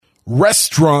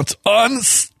Restaurant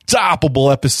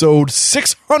Unstoppable, episode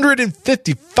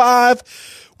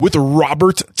 655 with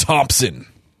Robert Thompson.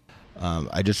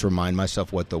 I just remind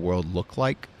myself what the world looked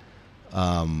like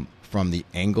from the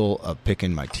angle of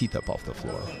picking my teeth up off the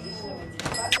floor.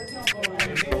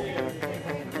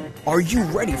 Are you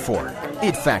ready for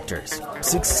it factors,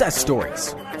 success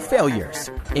stories,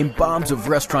 failures, and bombs of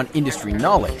restaurant industry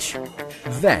knowledge?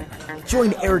 Then,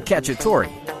 join Eric Cacciatore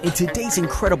and today's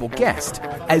incredible guest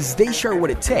as they share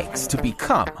what it takes to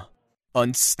become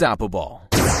unstoppable.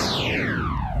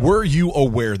 Were you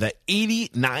aware that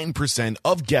 89%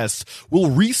 of guests will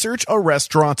research a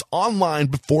restaurant online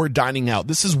before dining out?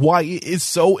 This is why it is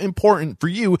so important for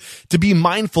you to be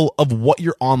mindful of what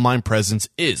your online presence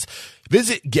is.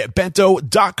 Visit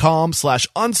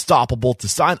getbento.com/unstoppable to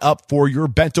sign up for your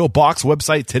Bento Box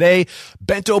website today.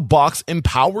 Bento Box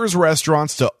empowers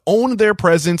restaurants to own their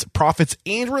presence, profits,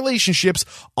 and relationships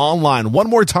online. One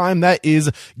more time, that is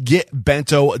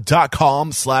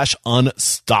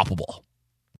getbento.com/unstoppable.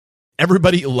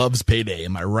 Everybody loves payday,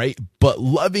 am I right? But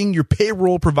loving your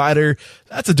payroll provider,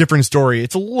 that's a different story.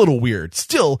 It's a little weird.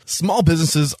 Still, small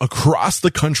businesses across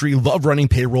the country love running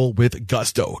payroll with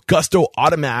Gusto. Gusto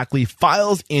automatically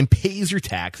files and pays your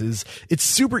taxes. It's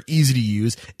super easy to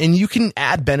use, and you can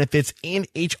add benefits and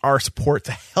HR support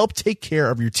to help take care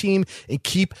of your team and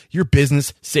keep your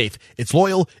business safe. It's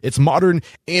loyal, it's modern,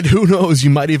 and who knows,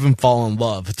 you might even fall in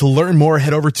love. To learn more,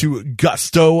 head over to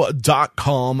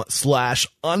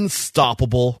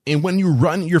gusto.com/unstoppable. And when you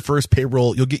run your first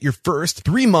payroll, you'll get your first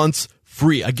 3 months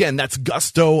free. Again, that's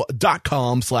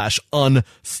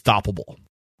gusto.com/unstoppable.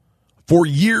 For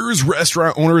years,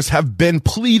 restaurant owners have been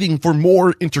pleading for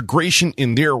more integration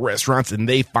in their restaurants, and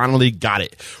they finally got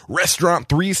it. Restaurant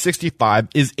 365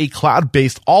 is a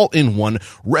cloud-based all-in-one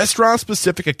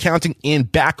restaurant-specific accounting and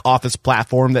back-office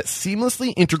platform that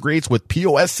seamlessly integrates with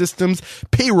POS systems,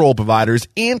 payroll providers,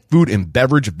 and food and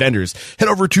beverage vendors. Head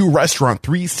over to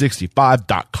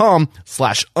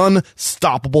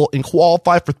restaurant365.com/unstoppable and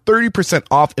qualify for 30%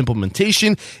 off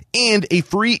implementation and a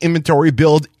free inventory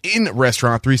build in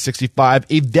Restaurant 365.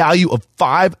 A value of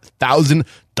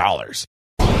 $5,000.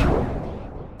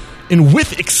 And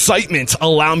with excitement,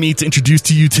 allow me to introduce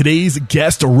to you today's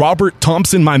guest, Robert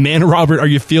Thompson. My man, Robert, are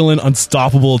you feeling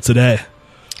unstoppable today?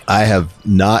 I have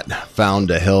not found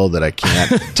a hill that I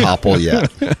can't topple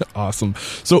yet. Awesome.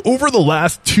 So over the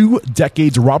last 2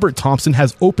 decades, Robert Thompson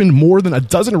has opened more than a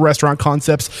dozen restaurant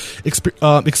concepts,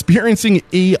 experiencing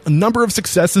a number of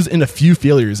successes and a few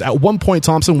failures. At one point,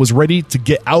 Thompson was ready to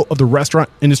get out of the restaurant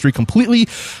industry completely.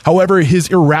 However, his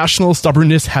irrational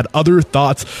stubbornness had other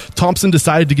thoughts. Thompson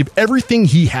decided to give everything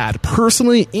he had,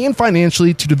 personally and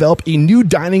financially, to develop a new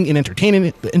dining and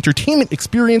entertainment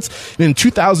experience. And in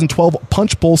 2012,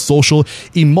 Punch Bowl Social,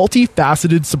 a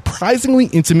multifaceted, surprisingly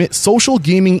intimate social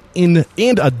gaming and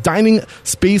a dining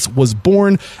space was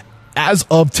born. As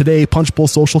of today, Punch Bowl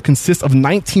Social consists of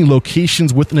 19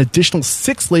 locations with an additional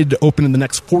 6 slated to open in the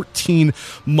next 14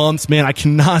 months. Man, I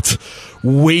cannot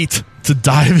wait to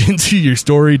dive into your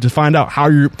story, to find out how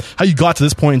you got to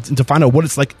this point, and to find out what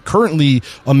it's like currently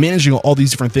managing all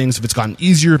these different things. If it's gotten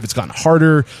easier, if it's gotten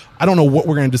harder, I don't know what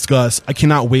we're going to discuss. I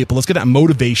cannot wait, but let's get that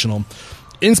motivational,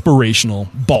 inspirational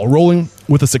ball rolling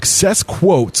with a success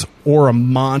quote or a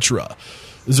mantra.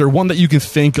 Is there one that you can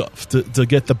think of to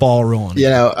get the ball rolling?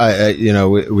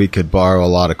 We could borrow a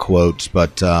lot of quotes,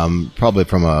 but probably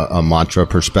from a mantra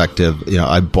perspective,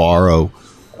 I borrow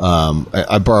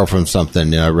from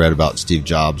something I read about Steve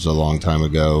Jobs a long time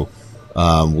ago,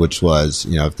 which was,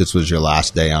 if this was your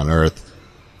last day on Earth,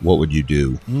 what would you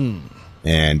do?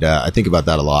 And I think about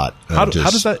that a lot. How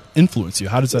does that influence you?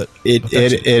 How does that?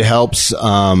 It helps.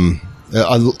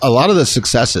 A lot of the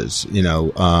successes,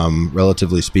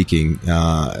 relatively speaking,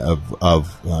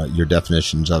 of your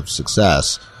definitions of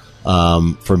success,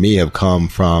 for me have come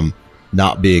from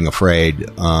not being afraid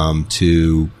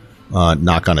to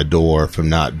knock on a door, from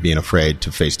not being afraid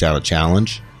to face down a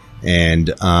challenge.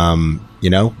 And,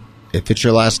 if it's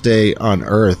your last day on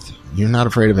Earth, you're not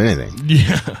afraid of anything.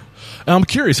 Yeah. I'm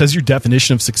curious, has your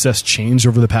definition of success changed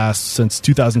over the past, since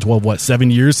 2012,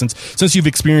 7 years, since you've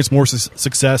experienced more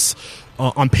success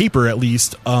on paper, at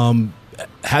least?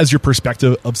 Has your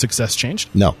perspective of success changed?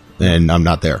 No, and I'm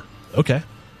not there. Okay.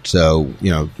 So,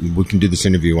 we can do this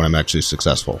interview when I'm actually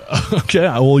successful. Okay.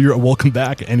 Well, you're welcome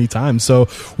back anytime. So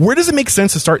where does it make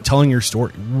sense to start telling your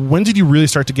story? When did you really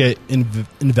start to get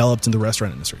enveloped in the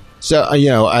restaurant industry? So,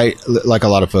 I, like a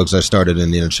lot of folks, I started in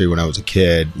the industry when I was a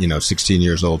kid, 16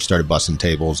 years old, started bussing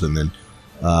tables, and then,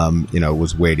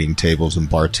 was waiting tables and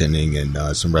bartending in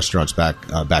some restaurants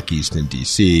back east in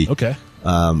DC. Okay.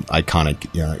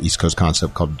 iconic East Coast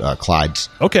concept called Clyde's.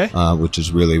 Okay. Which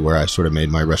is really where I sort of made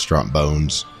my restaurant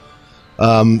bones.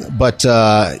 But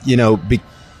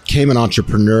became an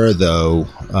entrepreneur though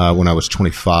when I was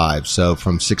 25. So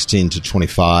from 16 to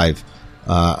 25,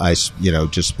 I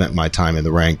just spent my time in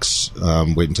the ranks,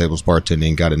 waiting tables,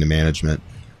 bartending, got into management,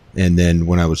 and then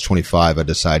when I was 25, I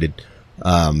decided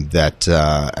that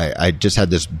I just had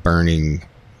this burning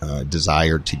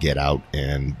desire to get out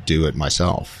and do it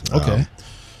myself. Okay.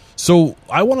 So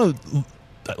I want to.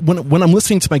 When I'm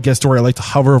listening to my guest story, I like to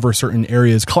hover over certain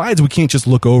areas. Clyde's, we can't just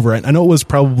look over it. I know it was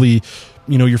probably,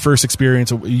 your first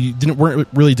experience. You weren't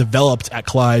really developed at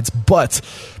Clyde's, but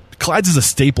Clyde's is a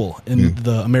staple in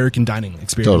the American dining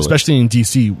experience, Totally. especially in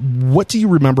DC. What do you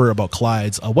remember about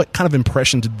Clyde's? What kind of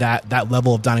impression did that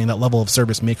level of dining, that level of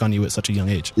service make on you at such a young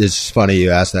age? It's funny you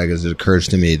asked that because it occurs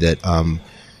to me that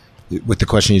with the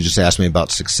question you just asked me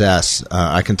about success,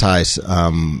 I can tie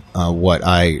what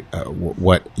I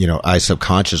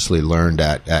subconsciously learned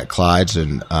at Clyde's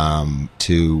and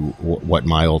to what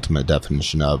my ultimate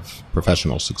definition of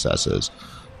professional success is.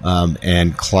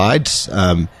 And Clyde's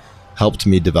helped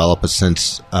me develop a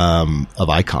sense of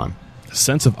icon. A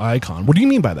sense of icon. What do you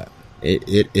mean by that?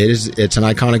 It's an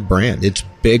iconic brand. It's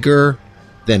bigger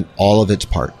than all of its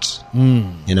parts.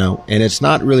 And it's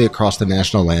not really across the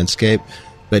national landscape.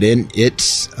 But in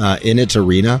its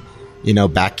arena,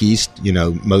 back east,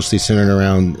 mostly centered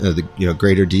around the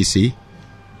greater DC,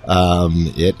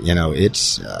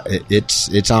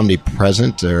 it's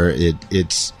omnipresent, or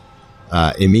it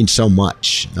means so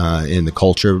much in the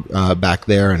culture back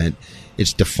there, and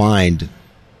it's defined,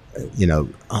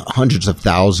 hundreds of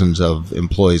thousands of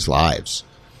employees' lives,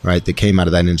 right, that came out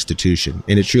of that institution,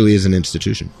 and it truly is an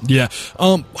institution. Yeah.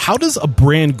 How does a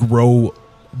brand grow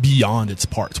beyond its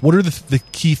parts? What are the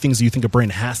key things that you think a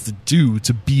brand has to do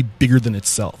to be bigger than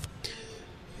itself?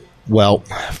 Well,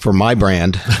 for my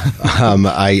brand,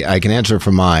 I can answer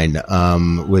for mine,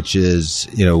 which is,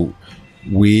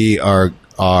 we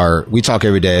talk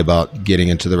every day about getting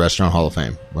into the Restaurant Hall of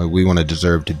Fame. We want to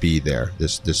deserve to be there.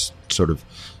 This sort of,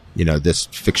 this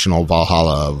fictional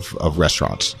Valhalla of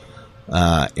restaurants.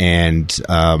 And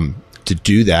to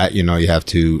do that, you have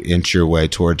to inch your way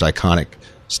towards iconic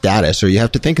status, or you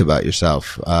have to think about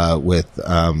yourself with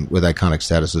iconic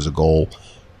status as a goal.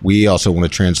 We also want to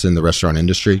transcend the restaurant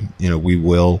industry. We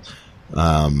will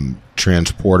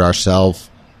transport ourselves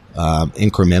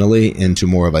incrementally into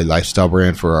more of a lifestyle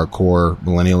brand for our core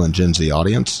millennial and Gen Z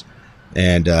audience.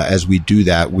 And as we do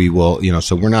that, we will,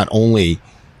 so we're not only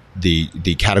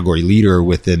the category leader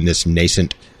within this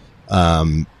nascent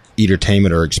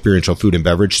entertainment or experiential food and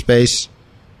beverage space,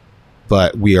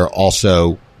 but we are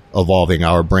also evolving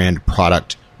our brand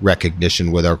product recognition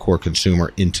with our core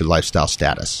consumer into lifestyle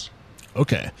status.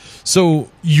 Okay. So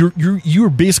you're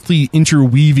basically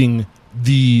interweaving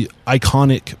the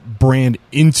iconic brand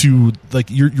into, like,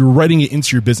 you're writing it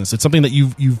into your business. It's something that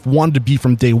you've wanted to be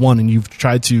from day one, and you've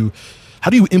tried to. How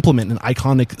do you implement an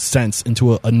iconic sense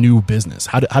into a new business?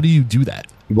 How do you do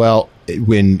that? Well,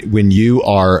 when you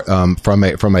are from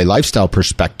a lifestyle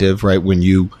perspective, right? When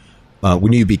you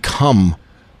become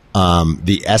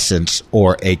the essence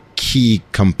or a key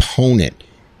component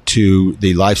to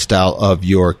the lifestyle of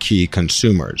your key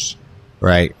consumers,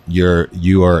 right?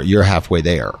 You're halfway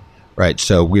there, right?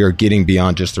 So we are getting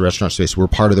beyond just the restaurant space. We're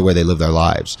part of the way they live their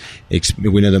lives.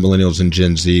 We know that millennials and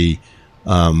Gen Z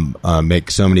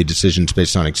make so many decisions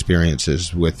based on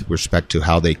experiences with respect to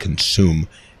how they consume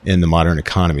in the modern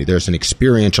economy. There's an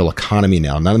experiential economy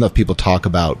now. Not enough people talk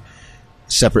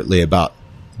separately about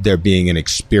there being an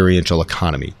experiential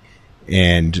economy.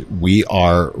 And we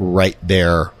are right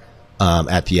there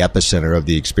at the epicenter of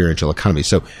the experiential economy.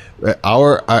 So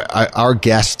our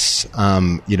guests,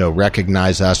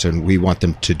 recognize us, and we want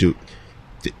them to do.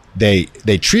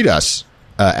 They treat us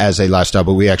as a lifestyle,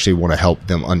 but we actually want to help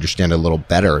them understand a little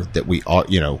better that we are,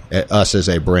 us as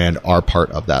a brand are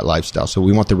part of that lifestyle. So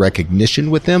we want the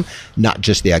recognition with them, not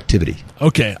just the activity.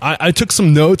 Okay. I took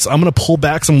some notes. I'm going to pull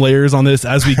back some layers on this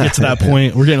as we get to that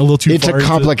point. We're getting a little too far. It's a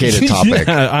complicated topic.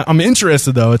 Yeah, I'm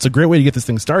interested, though. It's a great way to get this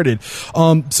thing started.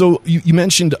 So you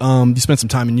mentioned you spent some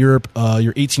time in Europe.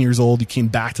 You're 18 years old. You came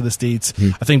back to the States.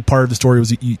 I think part of the story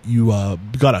was you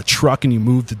got a truck and you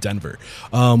moved to Denver.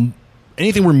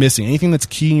 Anything we're missing? Anything that's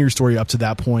key in your story up to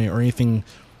that point, or anything?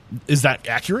 Is that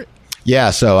accurate?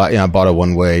 Yeah. So I bought a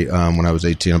one-way when I was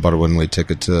 18. I bought a one-way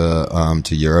ticket to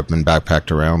Europe and backpacked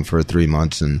around for 3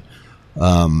 months, and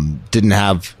didn't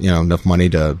have enough money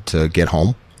to get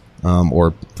home.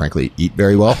 or frankly eat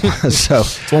very well. So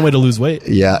It's one way to lose weight.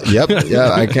 yeah, yep, yeah.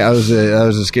 I was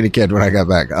a skinny kid when I got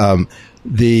back.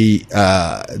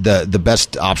 The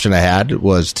best option I had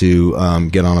was to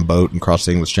get on a boat and cross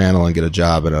the English Channel and get a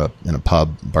job in a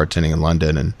pub bartending in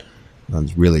London, and it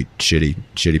was really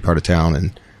shitty part of town.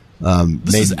 And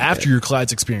This is after your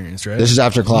Clyde's experience, right? this is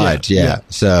after Clyde, yeah.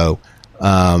 So,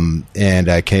 and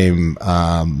I came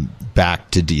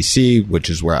back to DC, which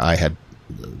is where I had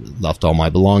left all my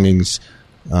belongings,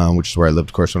 which is where I lived,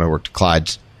 of course, when I worked at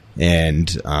Clyde's. And,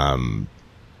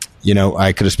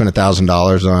 I could have spent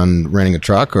 $1,000 on renting a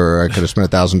truck, or I could have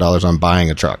spent $1,000 on buying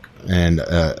a truck. And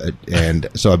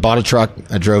so I bought a truck.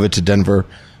 I drove it to Denver,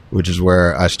 which is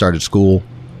where I started school,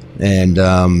 and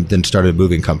then started a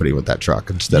moving company with that truck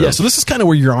instead of. So this is kind of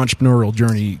where your entrepreneurial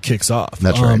journey kicks off.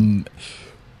 That's right.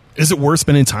 Is it worth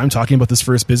spending time talking about this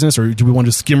first business, or do we want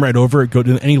to skim right over it? Go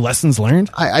to any lessons learned?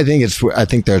 I think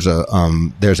there's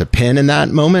a pin in that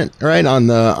moment, right, on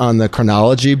the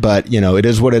chronology, but it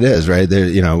is what it is, right?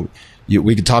 There,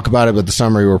 we could talk about it, but the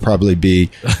summary will probably be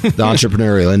the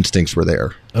entrepreneurial instincts were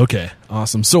there. Okay,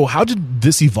 awesome. So how did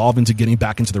this evolve into getting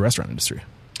back into the restaurant industry?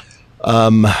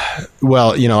 Well,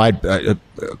 I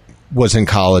was in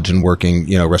college and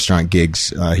working, restaurant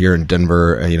gigs here in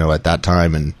Denver, at that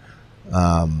time, and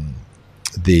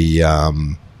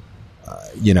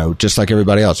just like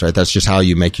everybody else, right? That's just how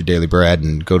you make your daily bread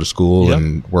and go to school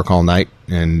and work all night.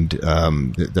 And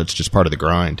that's just part of the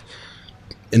grind.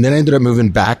 And then I ended up moving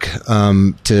back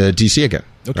to DC again.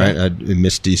 Okay. Right? I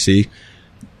missed DC.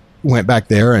 Went back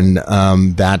there, and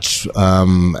that's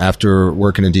after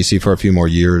working in DC for a few more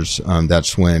years.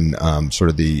 That's when sort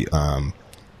of the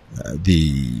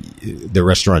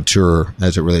restaurateur,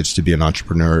 as it relates to be an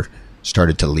entrepreneur,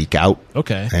 started to leak out.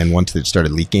 Okay. And once it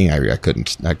started leaking, I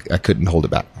couldn't hold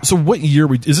it back. So what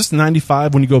year is this?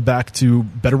 95 when you go back to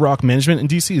Bedrock Management in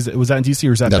DC? Was that in DC,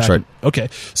 or is that That's back right. Okay.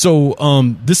 So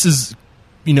this is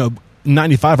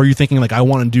 95. Are you thinking like, I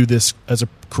want to do this as a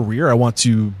career? I want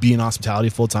to be in hospitality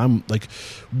full time. Like,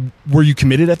 were you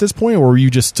committed at this point, or were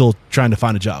you just still trying to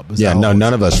find a job?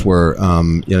 None of us were.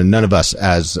 None of us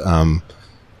as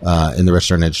in the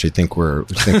restaurant industry think we're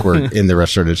in the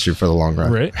restaurant industry for the long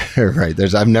run. Right.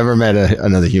 Right. I've never met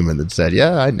another human that said,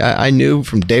 yeah, I knew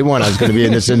from day one I was going to be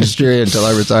in this industry until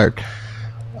I retired.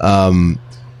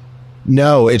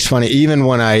 No, it's funny. Even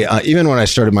when I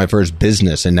started my first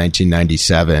business in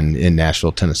 1997 in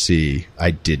Nashville, Tennessee,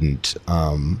 I didn't.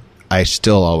 I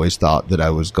still always thought that I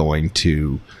was going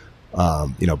to,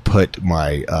 put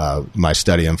my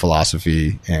study in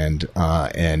philosophy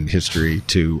and history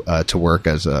to work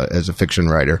as a fiction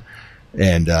writer.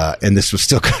 And this was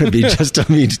still going to be just a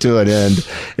means to an end.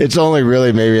 It's only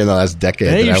really maybe in the last decade.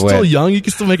 Hey, that you're still young. You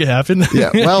can still make it happen.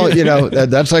 Yeah. Well,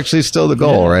 that's actually still the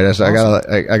goal, right? So awesome.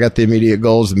 I got the immediate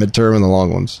goals, the midterm, and the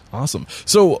long ones. Awesome.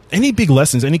 So any big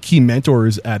lessons, any key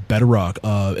mentors at Bedrock?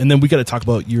 And then we got to talk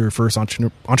about your first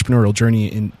entrepreneurial journey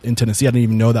in Tennessee. I didn't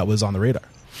even know that was on the radar.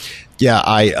 Yeah.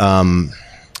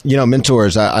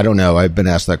 Mentors, I don't know. I've been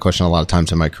asked that question a lot of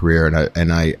times in my career,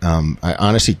 and I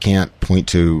honestly can't point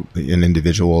to an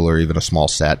individual or even a small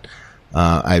set.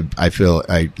 I feel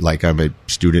like I'm a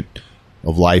student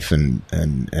of life, and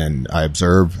I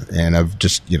observe, and I've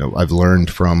just, I've learned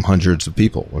from hundreds of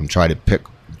people and try to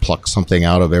pluck something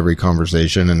out of every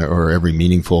conversation or every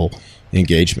meaningful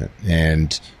engagement.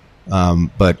 And,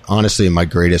 but honestly, my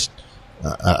greatest,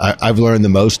 I've learned the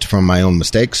most from my own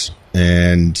mistakes,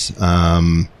 and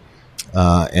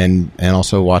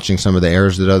also watching some of the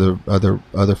errors that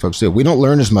other folks do. We don't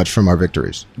learn as much from our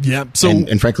victories. Yeah. So,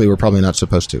 and frankly, we're probably not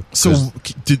supposed to. So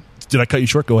did I cut you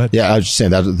short? Go ahead. Yeah, I was just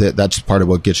saying that's part of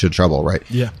what gets you in trouble, right?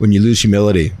 Yeah. When you lose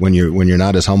humility, when you're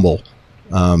not as humble,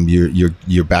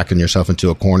 you're backing yourself into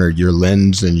a corner. Your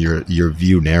lens and your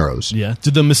view narrows. Yeah.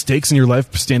 Did the mistakes in your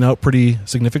life stand out pretty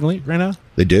significantly right now?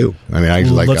 They do. I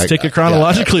mean, let's take it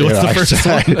chronologically. What's the first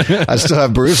one? I still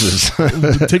have bruises.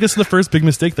 Take us to the first big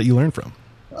mistake that you learned from.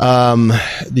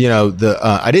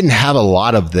 I didn't have a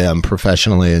lot of them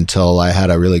professionally until I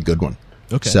had a really good one.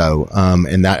 Okay. So,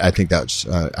 and that, I think that's,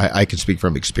 I can speak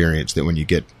from experience that when you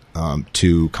get,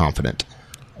 too confident.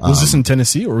 Was this in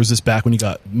Tennessee, or was this back when you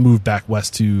moved back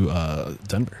west to,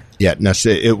 Denver? Yeah, no,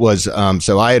 it was,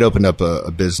 so I had opened up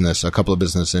a couple of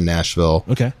businesses in Nashville.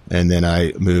 Okay. And then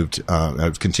I moved, I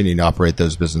was continuing to operate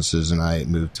those businesses, and I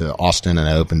moved to Austin, and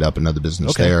I opened up another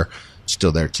business there.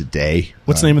 Still there today.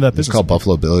 What's the name of that business? It's called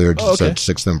Buffalo Billiards. Oh, okay. It's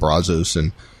at 6th and Brazos.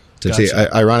 And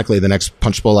ironically, the next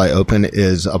punch bowl I open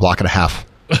is a block and a half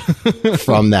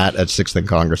from that at 6th and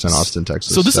Congress in Austin,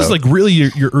 Texas. So this is like really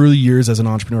your early years as an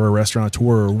entrepreneur or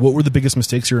restaurateur. What were the biggest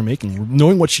mistakes you were making?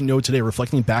 Knowing what you know today,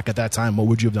 reflecting back at that time, what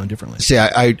would you have done differently? See,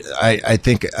 I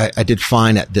think I did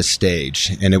fine at this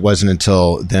stage, and it wasn't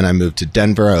until then I moved to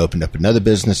Denver. I opened up another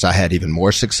business. I had even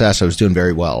more success. I was doing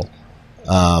very well.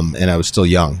 And I was still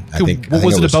young. What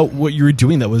was it about what you were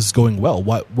doing that was going well?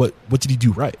 What did you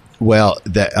do right? Well,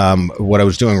 what I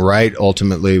was doing right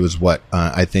ultimately was what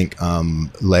I think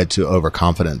led to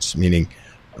overconfidence. Meaning,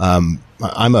 I'm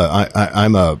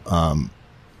a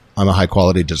high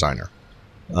quality designer.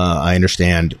 I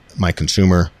understand my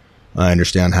consumer. I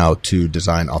understand how to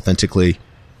design authentically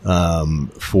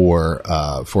for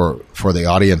the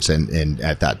audience and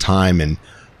at that time. And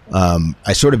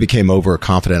I sort of became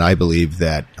overconfident. I believe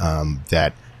that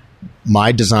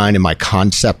my design and my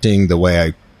concepting, the way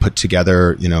I put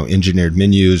together, engineered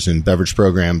menus and beverage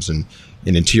programs and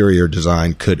interior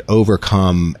design could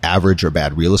overcome average or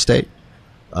bad real estate.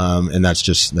 And that's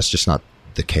just not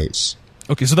the case.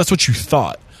 Okay. So that's what you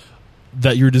thought,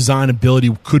 that your design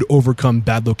ability could overcome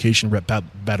bad location,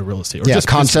 bad real estate. Or just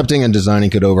concepting and designing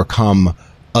could overcome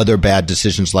other bad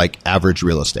decisions like average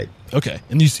real estate. Okay.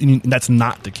 And that's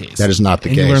not the case. That is not the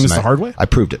case. And you learned this the hard way? I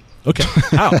proved it. Okay.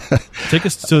 How? Take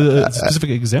us to a specific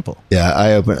example. Yeah,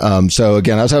 I opened. So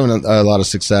again, I was having a lot of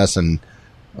success and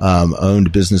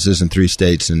owned businesses in 3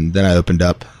 states, and then I opened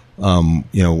up.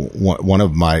 One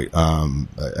of my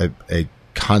a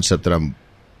concept that I'm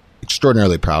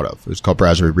extraordinarily proud of. It was called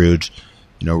Brasserie Rouge.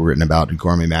 Written about in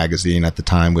Gourmet Magazine at the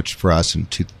time, which for us in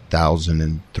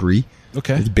 2003.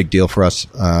 Okay. It was a big deal for us.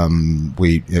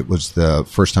 It was the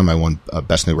first time I won a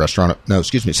Best New Restaurant. No,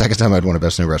 excuse me, second time I'd won a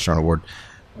Best New Restaurant award.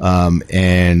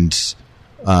 And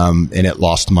it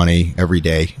lost money every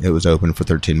day. It was open for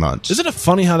 13 months. Isn't it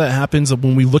funny how that happens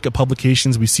when we look at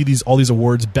publications? We see all these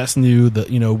awards, Best New.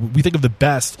 We think of the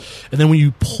best, and then when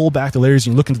you pull back the layers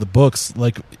and you look into the books,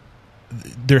 like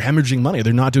they're hemorrhaging money.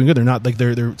 They're not doing good. They're not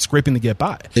they're scraping to get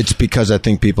by. It's because I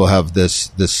think people have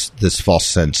this false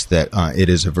sense that it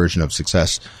is a version of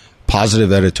success. Positive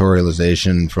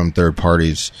editorialization from third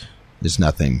parties is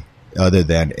nothing other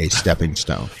than a stepping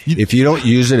stone. If you don't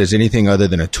use it as anything other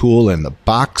than a tool in the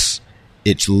box,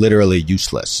 it's literally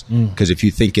useless. Because if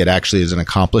you think it actually is an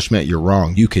accomplishment, you're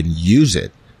wrong. You can use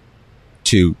it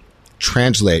to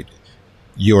translate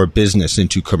your business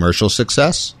into commercial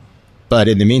success. But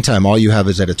in the meantime, all you have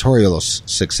is editorial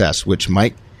success, which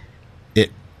might get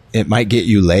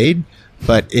you laid,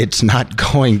 but it's not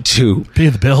going to pay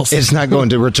the bills. It's not going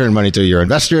to return money to your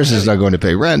investors. It's not going to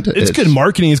pay rent. It's good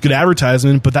marketing. It's good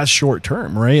advertisement, but that's short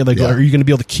term, right? Like, Are you going to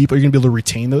be able to keep? Are you going to be able to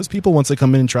retain those people once they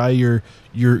come in and try your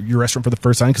restaurant for the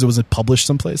first time because it wasn't published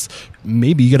someplace?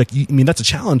 Maybe you got to. I mean, that's a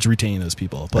challenge retaining those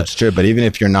people. But that's true. But even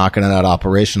if you're knocking it out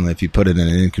operationally, if you put it in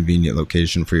an inconvenient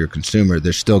location for your consumer,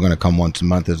 they're still going to come once a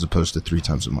month as opposed to 3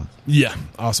 times a month. Yeah,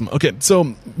 awesome. Okay,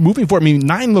 so moving forward,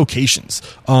 9 locations.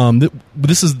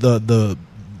 This is the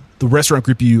restaurant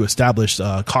group you established,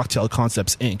 Cocktail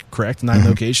Concepts Inc., correct? 9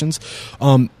 locations.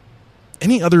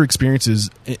 Any other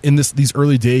experiences in these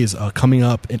early days coming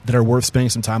up that are worth spending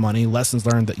some time on? Any lessons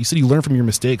learned that you said you learned from your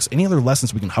mistakes? Any other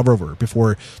lessons we can hover over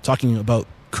before talking about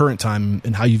current time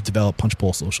and how you've developed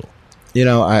Punchbowl Social?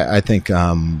 I think,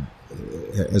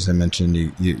 as I mentioned,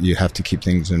 you have to keep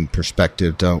things in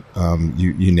perspective. Don't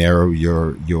you narrow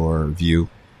your view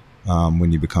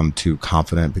when you become too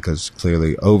confident, because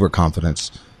clearly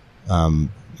overconfidence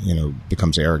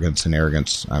becomes arrogance, and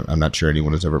arrogance, I'm not sure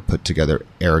anyone has ever put together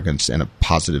arrogance in a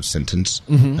positive sentence.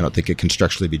 I don't think it can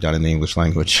structurally be done in the English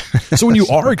language. So when you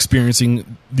are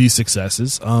experiencing these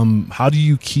successes, how do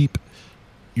you keep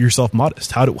yourself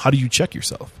modest? How do you check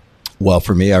yourself? Well,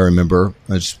 for me, I remember,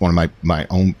 it's one of my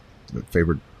own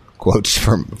favorite quotes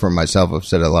from myself. I've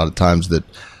said it a lot of times that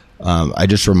I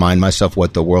just remind myself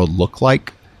what the world looked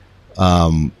like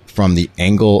from the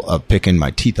angle of picking my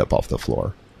teeth up off the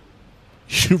floor.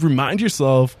 You remind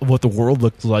yourself of what the world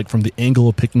looked like from the angle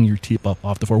of picking your teeth up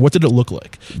off the floor. What did it look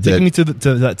like? Take me to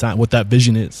that time, what that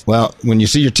vision is. Well, when you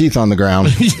see your teeth on the ground,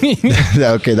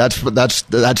 okay,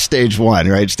 that's stage 1,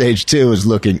 right? Stage 2 is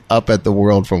looking up at the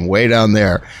world from way down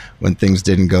there when things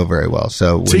didn't go very well.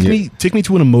 So take me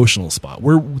to an emotional spot.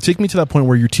 Take me to that point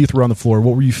where your teeth were on the floor.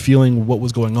 What were you feeling? What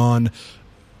was going on?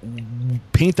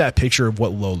 Paint that picture of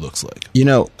what low looks like.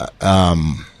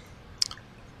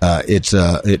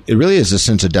 It really is a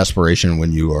sense of desperation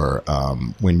when you are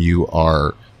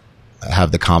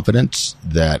have the confidence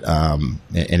that and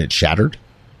it's shattered.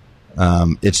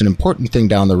 It's an important thing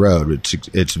down the road.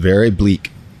 It's very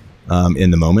bleak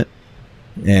in the moment,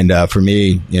 and for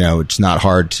me, it's not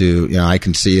hard to I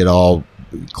can see it all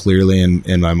clearly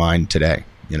in my mind today.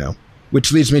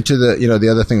 which leads me to the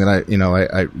other thing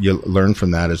that you learn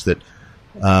from that is that,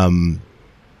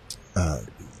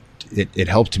 it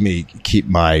helped me keep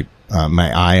my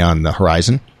eye on the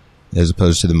horizon as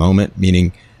opposed to the moment,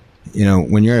 meaning,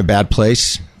 when you're in a bad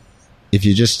place, if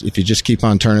you just keep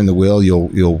on turning the wheel,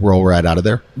 you'll roll right out of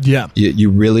there. Yeah. You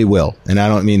really will. And I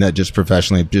don't mean that just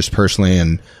professionally, just personally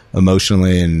and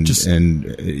emotionally. And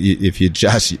if you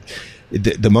just,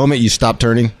 the moment you stop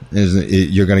turning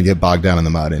you're going to get bogged down in the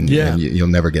mud and you'll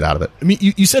never get out of it. I mean,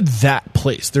 you said that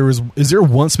place. Is there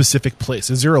one specific place?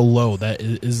 Is there a low that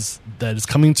is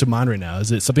coming to mind right now?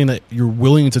 Is it something that you're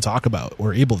willing to talk about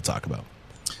or able to talk about?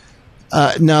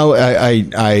 No,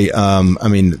 I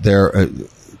mean,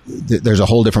 there's a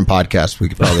whole different podcast we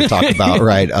could probably talk about,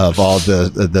 right? Of all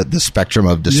the spectrum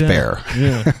of despair,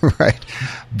 right?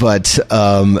 But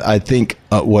I think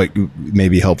what may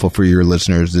be helpful for your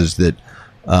listeners is that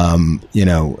I've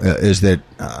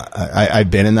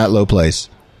been in that low place,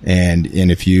 and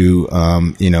if you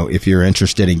if you're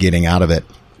interested in getting out of it,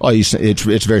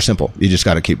 it's very simple. You just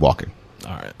got to keep walking.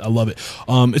 All right. I love it.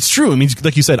 It's true. I mean,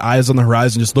 like you said, eyes on the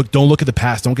horizon. Just don't look at the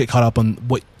past. Don't get caught up on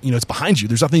what, it's behind you.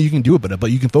 There's nothing you can do about it,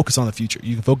 but you can focus on the future.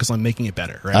 You can focus on making it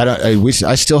better, right?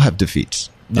 I still have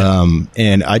defeats. Yeah.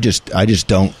 And I just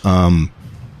don't,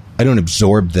 I don't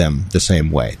absorb them the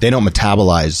same way. They don't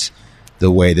metabolize the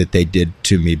way that they did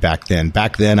to me back then.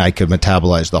 Back then I could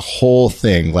metabolize the whole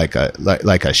thing like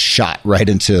a shot right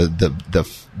into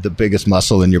the biggest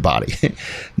muscle in your body.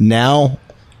 Now,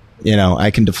 I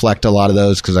can deflect a lot of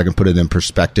those because I can put it in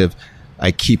perspective.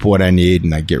 I keep what I need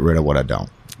and I get rid of what I don't.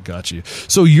 Got you.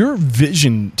 So your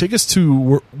vision, take us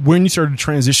to when you started to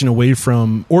transition away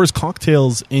from, or is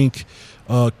Cocktails Inc.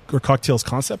 Or Cocktails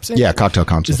Concepts Inc.? Yeah, Cocktail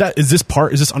Concepts. Is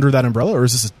this under that umbrella, or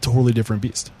is this a totally different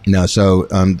beast? No. So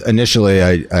initially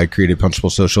I created Punchbowl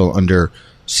Social under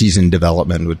Seasoned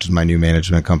Development, which is my new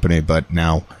management company. But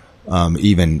now,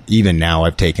 even now,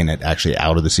 I've taken it actually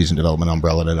out of the Seasoned Development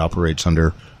umbrella and it operates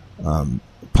under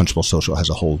Punchbowl Social has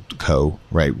a whole co,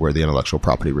 right, where the intellectual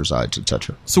property resides,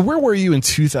 etc. So where were you in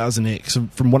 2008? So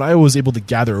from what I was able to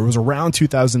gather, it was around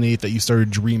 2008 that you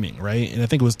started dreaming, right? And I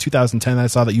think it was 2010 that I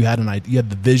saw that you had an idea, you had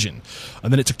the vision,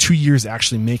 and then it took 2 years to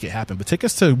actually make it happen. But take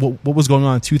us to what was going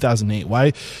on in 2008.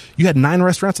 Why you had 9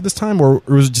 restaurants at this time, or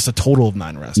was it just a total of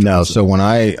 9 restaurants? No. So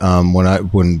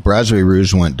when Brasserie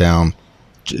Rouge went down,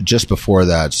 just before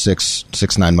that,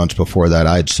 9 months before that,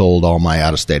 I had sold all my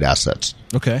out-of-state assets.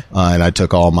 Okay. And I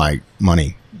took all my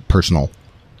money, personal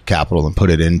capital, and put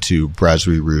it into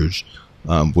Brasserie Rouge,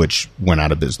 which went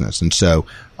out of business. And so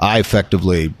I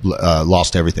effectively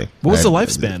lost everything. What was the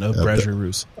lifespan of Brasserie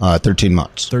Rouge? 13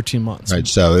 months. 13 months. Right.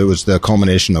 So it was the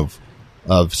culmination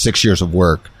of 6 years of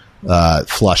work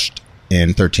flushed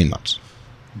in 13 months.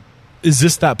 Is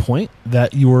this that point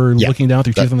that you were looking down with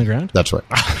your teeth on the ground? That's right.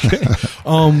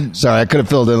 Sorry, I could have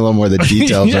filled in a little more of the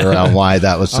details around why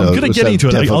that was so difficult. I'm going to get into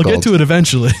it. I'll get to it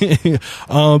eventually.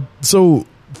 So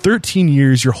 13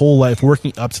 years, your whole life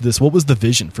working up to this. What was the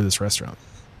vision for this restaurant?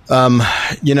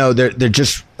 They're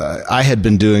just. I had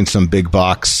been doing some big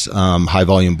box, high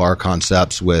volume bar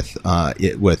concepts with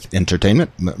entertainment,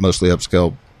 mostly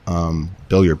upscale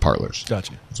billiard parlors.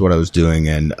 Gotcha. That's what I was doing,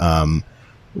 and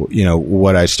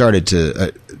what I started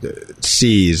to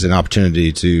seize an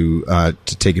opportunity to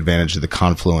take advantage of the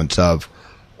confluence of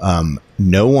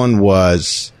no one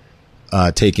was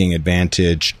taking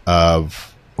advantage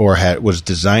of or was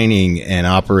designing and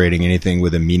operating anything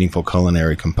with a meaningful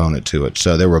culinary component to it.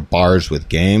 So there were bars with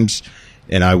games,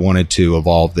 and I wanted to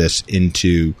evolve this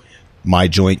into my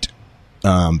joint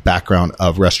background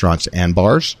of restaurants and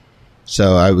bars.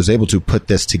 So I was able to put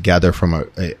this together from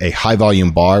a high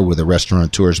volume bar with a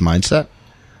restaurateur's mindset.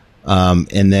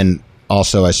 And then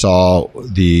also I saw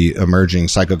the emerging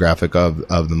psychographic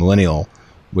of the millennial,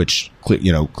 which,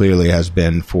 clearly has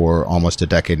been for almost a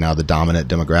decade now the dominant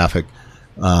demographic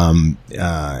in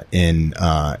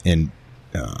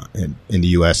the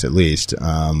U.S. at least,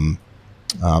 from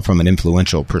an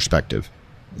influential perspective.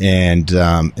 And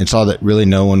saw that really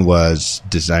no one was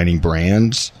designing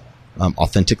brands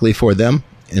authentically for them.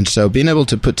 And so being able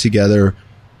to put together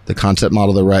the concept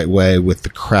model the right way with the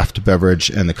craft beverage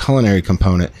and the culinary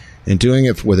component and doing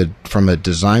it from a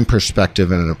design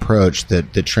perspective and an approach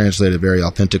that translated very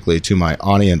authentically to my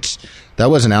audience,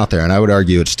 that wasn't out there. And I would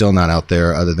argue it's still not out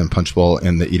there other than Punchbowl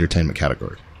in the entertainment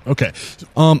category. Okay.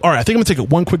 All right. I think I'm going to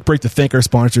take one quick break to thank our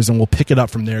sponsors, and we'll pick it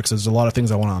up from there because there's a lot of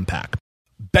things I want to unpack.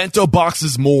 Bento Box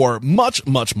is more, much,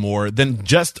 much more than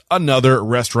just another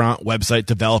restaurant website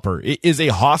developer. It is a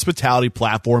hospitality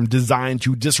platform designed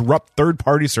to disrupt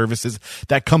third-party services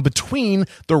that come between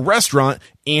the restaurant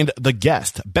and the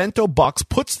guest. Bento Box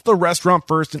puts the restaurant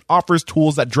first and offers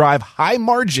tools that drive high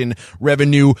margin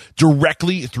revenue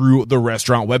directly through the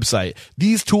restaurant website.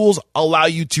 These tools allow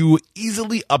you to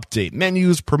easily update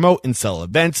menus, promote and sell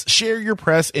events, share your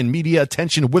press and media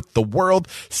attention with the world,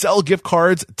 sell gift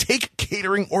cards, take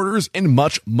catering orders, and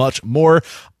much, much more.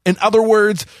 In other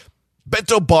words,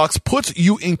 Bento Box puts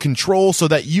you in control so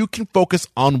that you can focus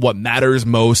on what matters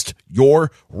most, your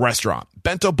restaurant.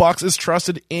 Bento Box is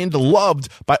trusted and loved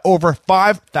by over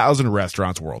 5,000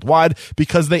 restaurants worldwide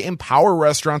because they empower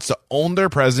restaurants to own their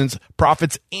presence,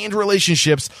 profits, and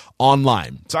relationships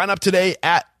online. Sign up today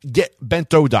at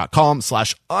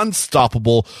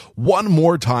getbento.com/unstoppable. One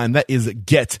more time, that is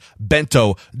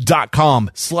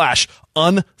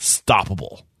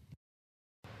getbento.com/unstoppable.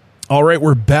 All right,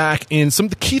 we're back. And some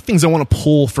of the key things I want to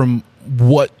pull from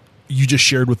what you just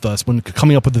shared with us when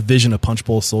coming up with the vision of Punch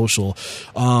Bowl Social,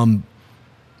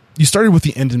 you started with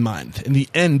the end in mind, and the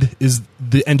end is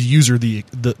the end user, the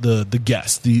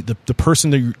guest, the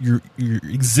person that you're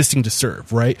existing to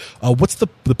serve, right? What's the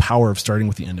power of starting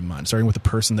with the end in mind, starting with the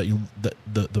person that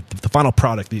the final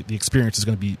product, the experience is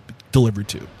going to be delivered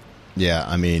to? Yeah,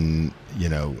 I mean,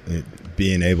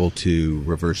 being able to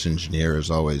reverse engineer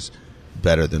is always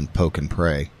better than poke and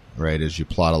pray, right? As you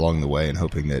plot along the way and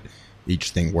hoping that each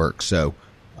thing works. So,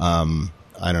 I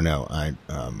don't know. I'm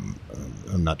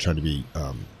not trying to be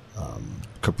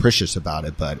capricious about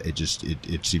it, but it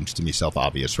seems to me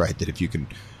self-obvious, right? That if you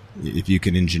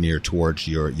can engineer towards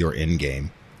your end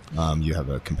game, you have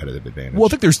a competitive advantage. Well, I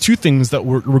think there's two things that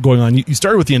were going on. You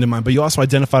started with the end in mind, but you also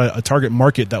identified a target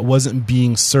market that wasn't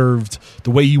being served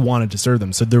the way you wanted to serve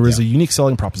them. So there was a unique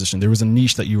selling proposition. There was a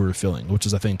niche that you were filling, which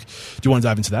is, I think, do you want to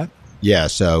dive into that? Yeah.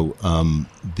 So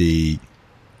the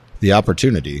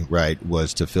opportunity, right,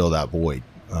 was to fill that void.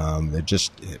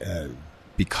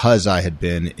 Because I had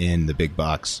been in the big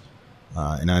box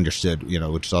and I understood,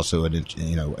 which is also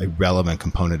a relevant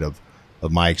component of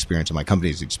my experience and my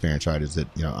company's experience, right, is that,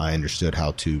 I understood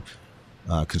how to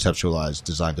conceptualize,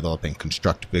 design, develop, and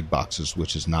construct big boxes,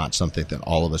 which is not something that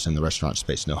all of us in the restaurant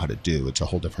space know how to do. It's a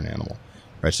whole different animal,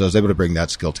 right? So I was able to bring that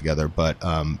skill together. But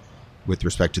with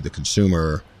respect to the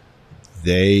consumer,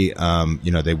 they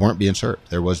weren't being served.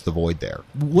 There was the void there.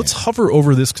 Let's hover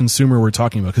over this consumer we're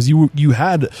talking about, because you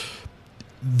had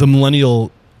the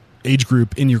millennial age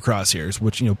group in your crosshairs,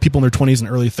 which, people in their 20s and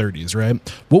early 30s, right?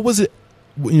 What was it?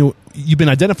 You've been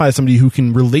identified as somebody who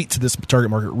can relate to this target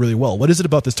market really well. What is it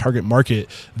about this target market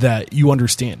that you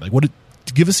understand? Like,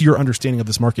 give us your understanding of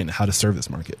this market and how to serve this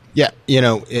market. Yeah,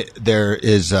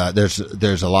 there's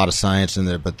a lot of science in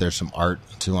there, but there's some art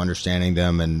to understanding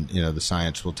them, and the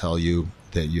science will tell you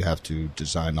that you have to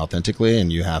design authentically,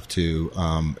 and you have to,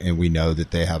 and we know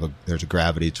that there's a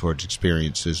gravity towards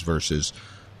experiences versus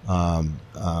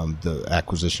the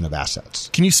acquisition of assets.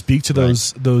 Can you speak to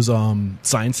those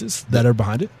sciences that are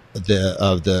behind it? Of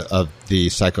the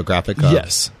psychographic?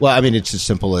 Yes. Well, I mean, it's as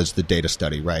simple as the data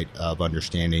study, right? Of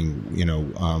understanding,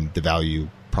 the value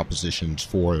propositions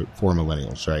for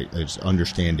millennials, right? It's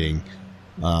understanding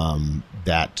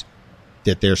that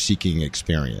they're seeking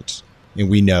experience, and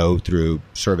we know through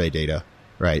survey data,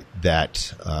 right,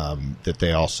 that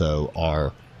they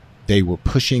also they were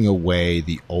pushing away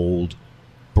the old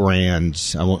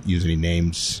brands. I won't use any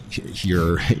names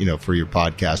here, for your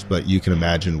podcast, but you can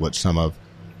imagine what some of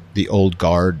the old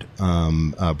guard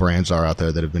brands are out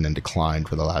there that have been in decline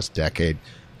for the last decade,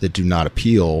 that do not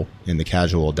appeal in the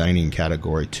casual dining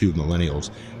category to millennials.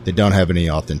 They don't have any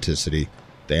authenticity.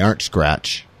 They aren't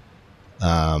scratch.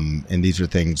 And these are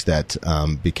things that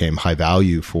became high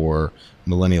value for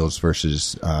millennials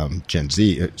versus Gen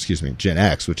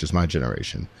X, which is my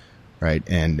generation, right?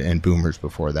 And boomers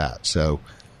before that. So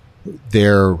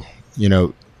there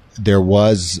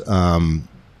was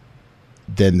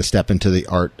then the step into the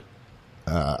art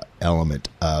element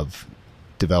of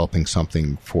developing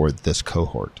something for this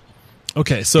cohort.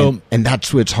 Okay, so and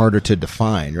that's what's harder to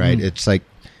define, right? Mm-hmm. It's like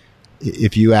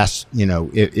if you asked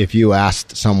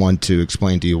someone to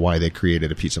explain to you why they created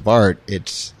a piece of art,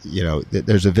 it's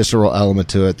there's a visceral element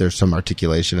to it. There's some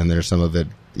articulation, and there's some of it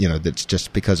that's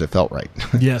just because it felt right.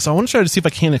 Yeah, so I want to try to see if I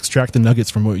can extract the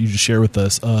nuggets from what you just shared with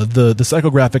us. The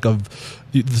psychographic of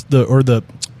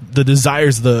the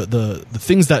desires, the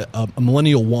things that a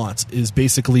millennial wants is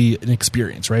basically an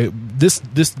experience, right? This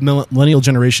millennial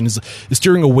generation is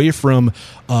steering away from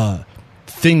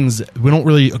things. We don't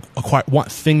really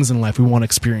want things in life. We want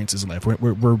experiences in life.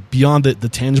 We're beyond the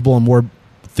tangible and more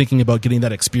thinking about getting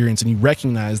that experience, and you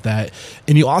recognize that,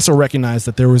 and you also recognize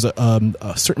that there was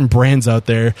a certain brands out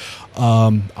there.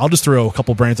 I'll just throw a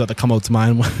couple brands out that come out to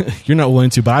mind. You're not willing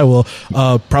to, but I will.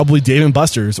 Probably Dave &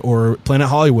 Buster's or Planet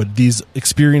Hollywood. These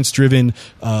experience-driven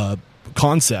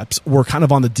concepts were kind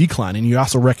of on the decline, and you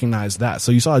also recognize that.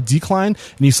 So you saw a decline,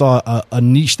 and you saw a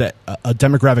niche, that a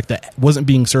demographic that wasn't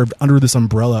being served under this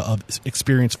umbrella of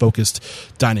experience-focused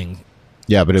dining.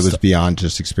 Yeah, but it was beyond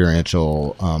just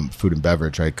experiential food and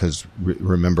beverage, right? Because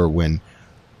remember when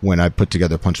I put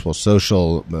together Punchbowl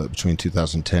Social between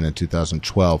 2010 and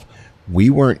 2012, we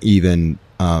weren't even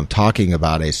talking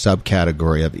about a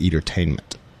subcategory of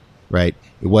entertainment, right?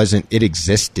 It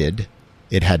existed.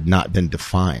 It had not been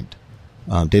defined.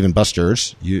 Dave &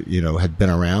 Buster's, had been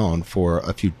around for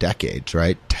a few decades,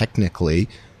 right? Technically,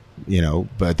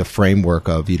 but the framework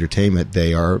of entertainment,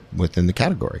 they are within the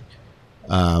category.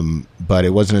 But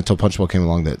it wasn't until Punchbowl came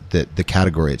along that the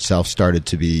category itself started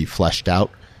to be fleshed out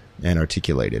and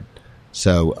articulated.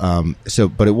 So,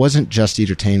 but it wasn't just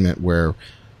entertainment where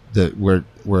we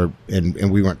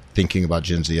weren't thinking about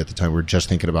Gen Z at the time. We were just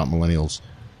thinking about millennials.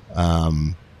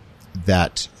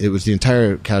 That it was the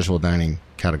entire casual dining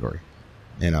category,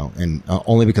 and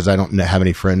only because I don't have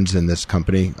any friends in this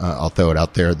company, I'll throw it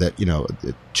out there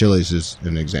that, Chili's is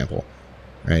an example,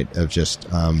 right? Of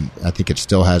just, I think it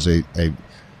still has a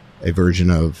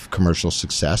version of commercial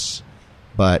success,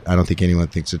 but I don't think anyone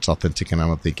thinks it's authentic, and I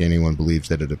don't think anyone believes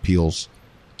that it appeals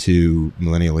to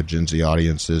millennial or Gen Z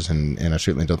audiences, and I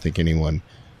certainly don't think anyone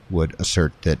would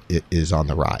assert that it is on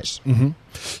the rise. Mm-hmm.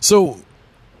 So,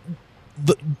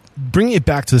 bringing it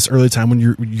back to this early time when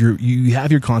you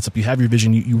have your concept, you have your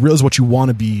vision, you realize what you want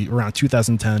to be around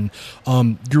 2010.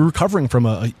 You're recovering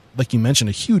from like you mentioned,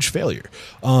 a huge failure.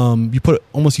 You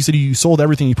said you sold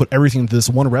everything, you put everything into this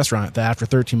one restaurant that after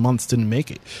 13 months didn't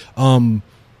make it. And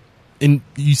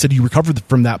you said you recovered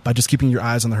from that by just keeping your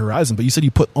eyes on the horizon, but you said you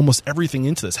put almost everything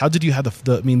into this. How did you have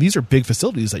these are big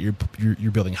facilities that you're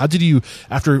building. How did you,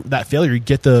 after that failure,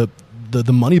 get the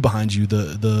money behind you,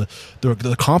 the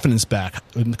confidence back,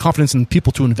 and the confidence in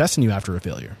people to invest in you after a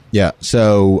failure? Yeah.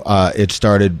 So it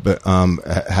started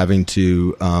having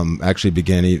to actually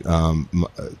begin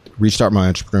restart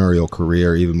my entrepreneurial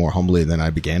career even more humbly than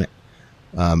I began it.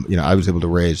 I was able to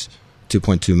raise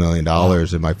 $2.2 million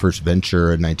in my first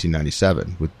venture in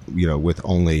 1997 with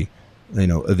only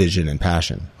a vision and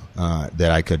passion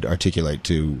that I could articulate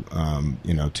to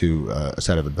a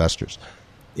set of investors.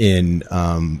 In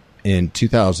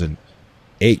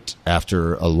 2008,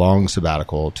 after a long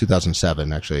sabbatical,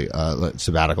 2007 actually,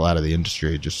 sabbatical out of the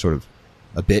industry, just sort of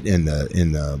a bit in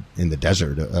the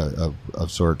desert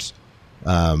of sorts.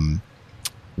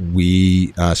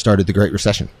 We started the Great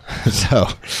Recession, so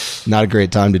not a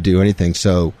great time to do anything.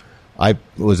 So I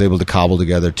was able to cobble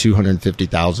together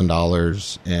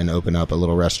 $250,000 and open up a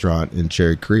little restaurant in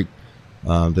Cherry Creek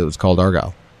that was called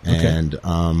Argyle, and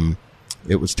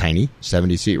it was tiny,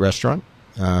 70-seat restaurant.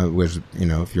 Was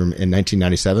if you're in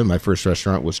 1997, my first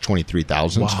restaurant was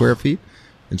 23,000 square feet,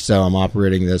 and so I'm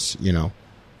operating this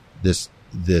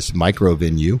this micro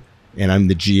venue, and I'm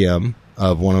the GM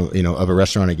of of a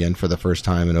restaurant again for the first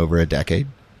time in over a decade.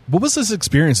 What was this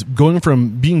experience going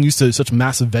from being used to such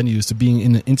massive venues to being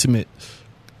in an intimate,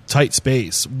 tight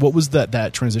space? What was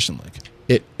that transition like?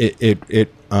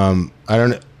 I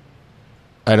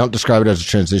don't describe it as a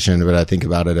transition, but I think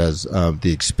about it as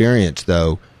the experience.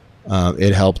 Though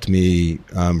it helped me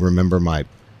remember my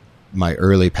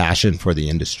early passion for the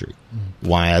industry,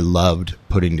 why I loved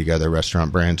putting together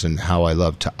restaurant brands and how I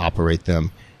loved to operate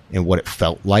them, and what it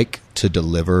felt like to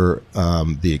deliver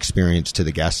the experience to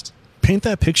the guest. Paint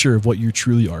that picture of what you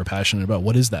truly are passionate about.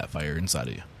 What is that fire inside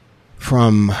of you?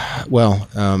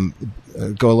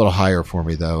 Go a little higher for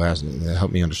me, though.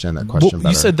 Help me understand that question better.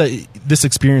 You said that this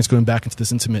experience going back into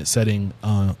this intimate setting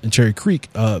in Cherry Creek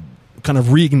kind of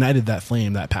reignited that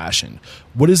flame, that passion.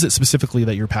 What is it specifically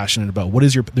that you're passionate about? What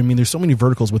is there's so many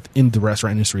verticals within the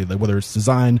restaurant industry, like whether it's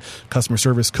design, customer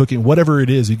service, cooking, whatever it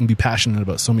is, you can be passionate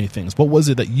about so many things. What was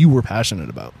it that you were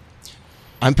passionate about?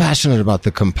 I'm passionate about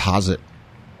the composite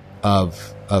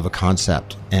of a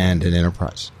concept and an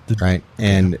enterprise, right?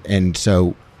 And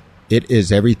so it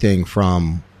is everything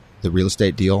from the real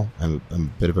estate deal. I'm a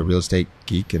bit of a real estate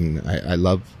geek, and I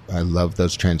love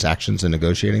those transactions and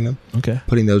negotiating them. Okay,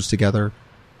 putting those together,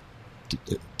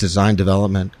 design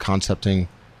development, concepting,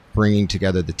 bringing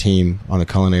together the team on the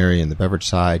culinary and the beverage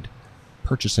side,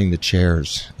 purchasing the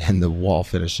chairs and the wall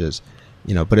finishes.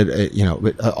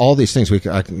 All these things we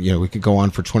could go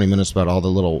on for 20 minutes about all the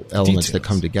little elements that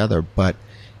come together, but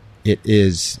it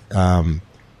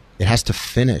has to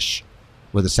finish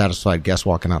with a satisfied guest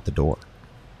walking out the door.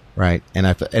 right? And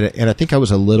I think I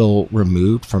was a little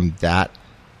removed from that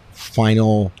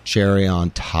final cherry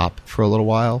on top for a little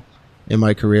while in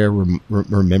my career,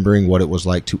 remembering what it was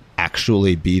like to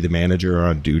actually be the manager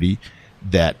on duty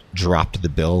that dropped the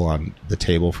bill on the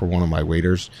table for one of my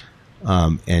waiters,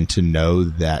 and to know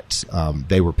that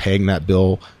they were paying that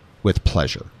bill with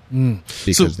pleasure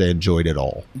because they enjoyed it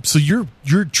all. So your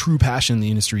true passion in the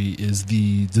industry is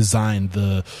the design,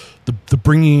 the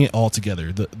bringing it all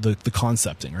together, the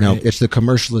concepting, right? No, it's the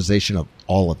commercialization of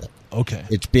all of it. Okay.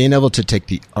 It's being able to take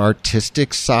the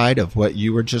artistic side of what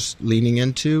you were just leaning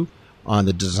into on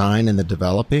the design and the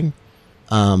developing,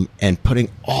 and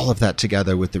putting all of that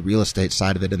together with the real estate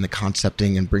side of it and the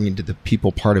concepting and bringing to the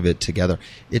people part of it together.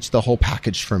 It's the whole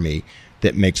package for me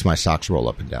that makes my socks roll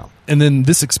up and down. And then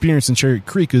this experience in Cherry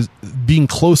Creek is being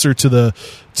closer to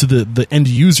the end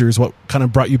users. What kind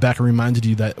of brought you back and reminded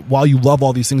you that while you love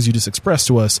all these things you just expressed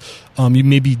to us, you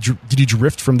maybe did you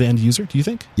drift from the end user? Do you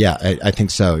think? Yeah, I think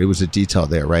so. It was a detail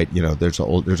there, right? You know, there's a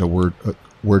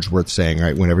Wordsworth saying,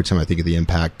 right? When every time I think of the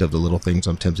impact of the little things,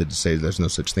 I'm tempted to say there's no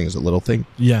such thing as a little thing.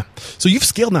 Yeah. So you've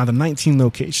scaled now to 19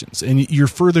 locations, and you're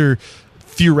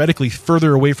theoretically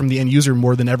further away from the end user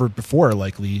more than ever before,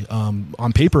 likely,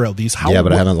 on paper at least. I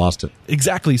haven't lost it.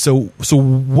 Exactly. So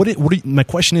my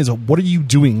question is, what are you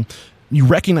doing? You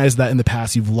recognize that in the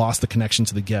past you've lost the connection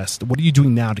to the guest. What are you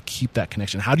doing now to keep that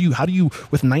connection? How do you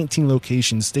with 19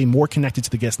 locations stay more connected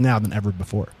to the guest now than ever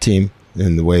before? Team,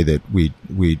 in the way that we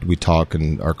talk,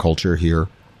 and our culture here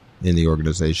in the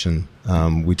organization,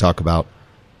 we talk about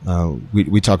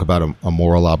a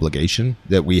moral obligation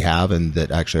that we have, and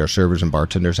that actually our servers and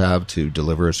bartenders have, to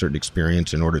deliver a certain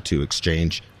experience in order to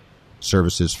exchange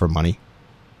services for money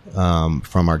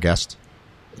from our guests,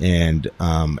 and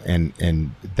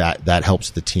that helps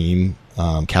the team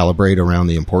calibrate around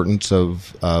the importance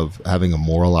of having a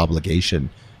moral obligation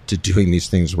to doing these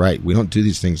things right. We don't do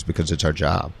these things because it's our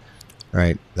job,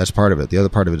 right? That's part of it. The other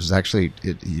part of it is actually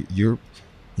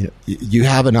you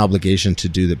have an obligation to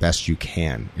do the best you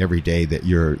can every day that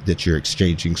you're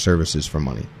exchanging services for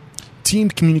money. Team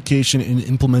communication and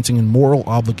implementing a moral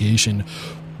obligation.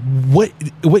 What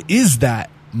is that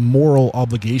moral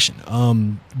obligation?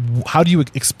 How do you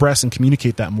express and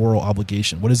communicate that moral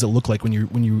obligation? What does it look like when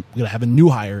you have a new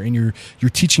hire and you're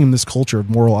teaching them this culture of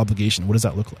moral obligation? What does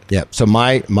that look like? Yeah. So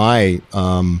my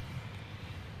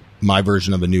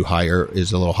version of a new hire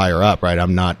is a little higher up, right?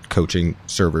 I'm not coaching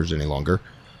servers any longer.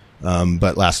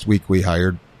 But last week we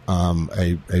hired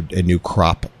a new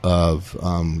crop of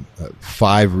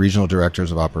 5 regional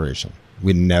directors of operation.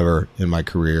 We never in my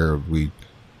career we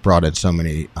brought in so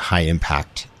many high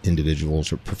impact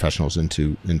individuals or professionals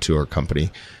into our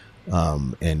company.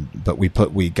 But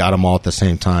we got them all at the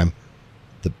same time.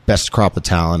 The best crop of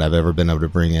talent I've ever been able to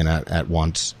bring in at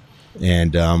once.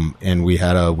 And we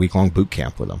had a week-long boot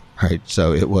camp with them, right?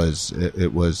 So it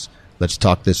was let's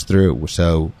talk this through.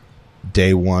 So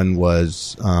day one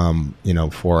was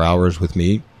 4 hours with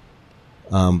me,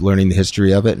 learning the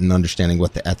history of it and understanding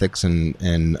what the ethics and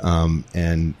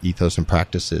ethos and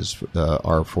practices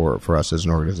are for us as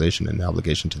an organization and the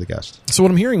obligation to the guest. So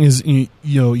what I'm hearing is you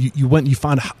went, you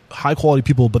found high quality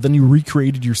people, but then you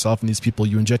recreated yourself in these people.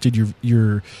 You injected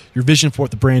your vision for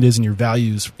what the brand is and your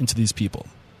values into these people.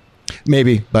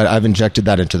 Maybe, but I've injected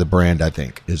that into the brand, I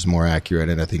think, is more accurate,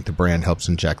 and I think the brand helps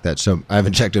inject that. So I've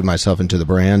injected myself into the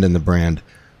brand, and the brand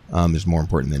is more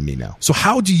important than me now. So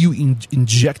how do you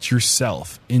inject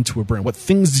yourself into a brand? What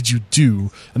things did you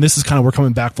do? And this is kind of, we're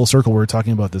coming back full circle. We were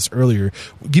talking about this earlier.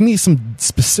 Give me some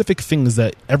specific things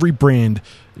that every brand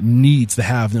needs to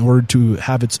have in order to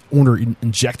have its owner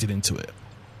injected into it.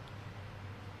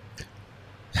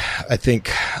 I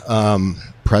think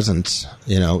presence,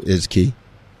 is key.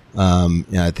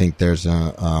 I think there's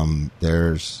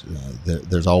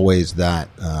always that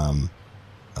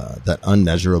that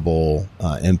unmeasurable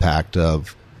impact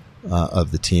of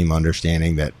the team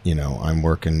understanding that I'm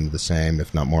working the same,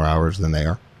 if not more hours than they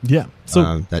are. Yeah,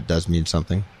 so that does mean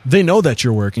something. They know that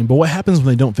you're working, but what happens when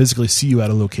they don't physically see you at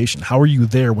a location? How are you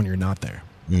there when you're not there?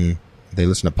 They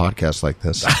listen to podcasts like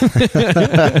this.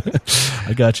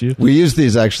 I got you. We use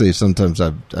these actually. Sometimes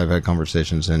I've had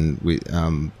conversations, and we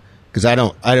because I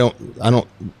don't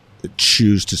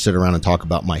choose to sit around and talk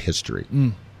about my history,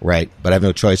 right? But I have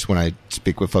no choice when I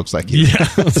speak with folks like you. Yeah.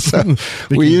 So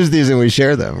we use these and we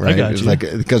share them, right? It's like,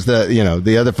 because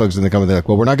the other folks in the company, they're like,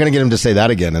 well, we're not going to get him to say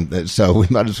that again, and so we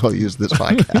might as well use this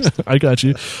podcast. I got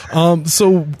you.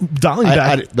 So dialing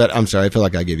back, but I'm sorry, I feel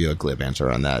like I gave you a glib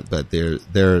answer on that. But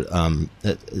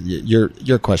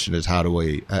your question is how do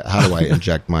I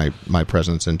inject my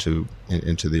presence into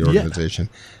the organization?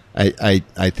 Yeah.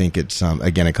 I think it's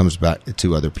again, it comes back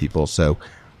to other people. So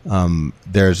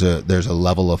there's a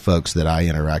level of folks that I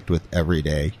interact with every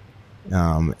day.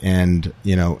 And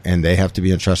they have to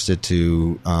be entrusted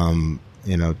to,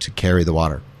 to carry the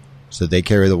water. So they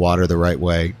carry the water the right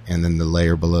way, and then the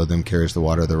layer below them carries the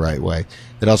water the right way.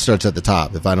 It all starts at the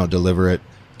top. If I don't deliver it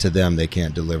to them, they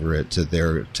can't deliver it to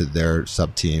their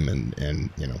sub team, and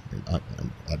ad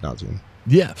nauseum.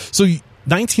 Yeah. So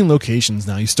 19 locations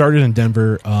now. You started in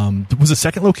Denver. Was the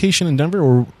second location in Denver,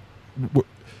 or?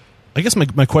 I guess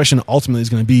my question ultimately is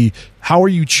going to be, how are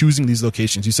you choosing these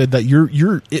locations? You said that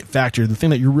your it factor, the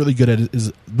thing that you're really good at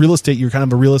is real estate. You're kind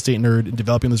of a real estate nerd in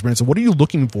developing this brand. So what are you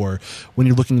looking for when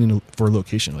you're looking for a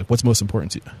location? Like, what's most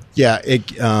important to you? Yeah,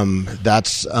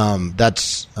 that's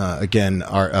again,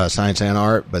 our science and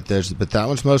art, but that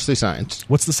one's mostly science.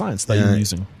 What's the science that you're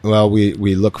using? Well,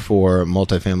 we look for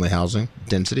multifamily housing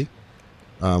density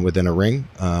within a ring.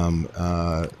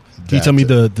 Can you tell me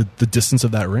the distance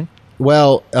of that ring?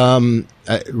 Well,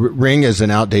 ring is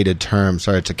an outdated term.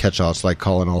 Sorry, it's a catch-all. It's like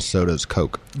calling all sodas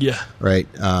Coke. Yeah. Right.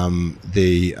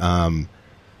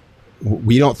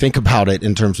 We don't think about it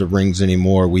in terms of rings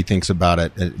anymore. We think about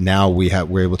it now.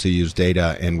 We're able to use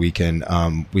data, and we can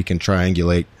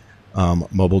triangulate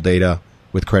mobile data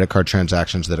with credit card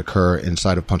transactions that occur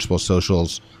inside of Punchbowl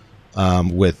Socials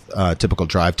with typical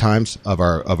drive times of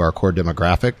our core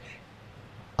demographic.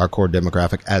 Our core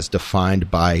demographic, as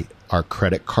defined by our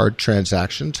credit card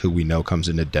transactions, who we know comes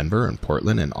into Denver and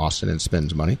Portland and Austin and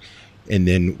spends money. And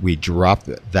then we drop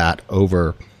that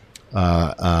over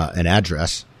an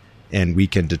address, and we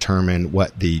can determine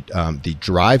what the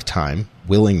drive time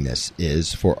willingness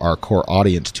is for our core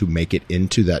audience to make it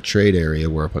into that trade area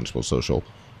where a Punchbowl Social,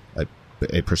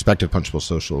 a prospective Punchbowl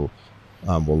Social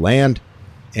will land.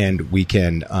 And we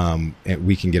can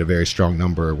get a very strong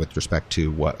number with respect to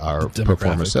what our pro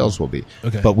forma sales will be.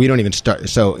 Okay. But we don't even start.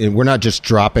 So we're not just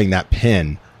dropping that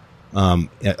pin all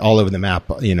over the map.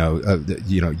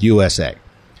 USA.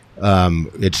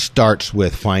 It starts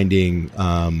with finding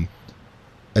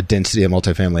a density of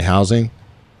multifamily housing,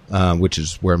 which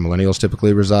is where millennials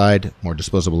typically reside. More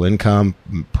disposable income,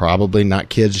 probably not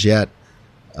kids yet.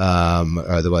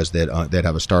 Otherwise, they'd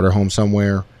have a starter home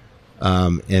somewhere.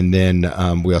 And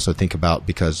then we also think about,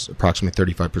 because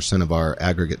approximately 35% of our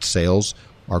aggregate sales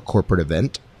are corporate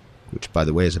event, which, by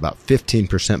the way, is about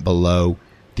 15% below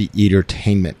the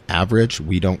entertainment average.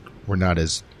 We're not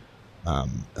as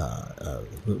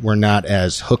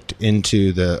hooked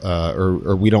into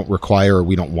or we don't require, or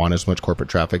we don't want as much corporate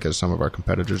traffic as some of our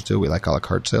competitors do. We like a la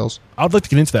carte sales. I'd like to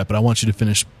get into that, but I want you to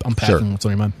finish unpacking what's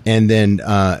on your mind. And then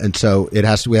so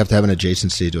we have to have an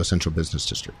adjacency to a central business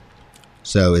district.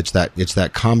 So it's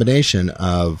that combination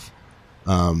of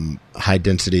high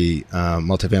density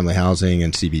multifamily housing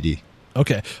and CBD.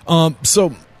 Okay.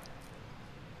 So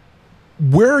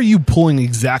where are you pulling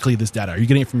exactly this data? Are you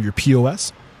getting it from your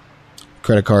POS?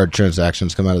 Credit card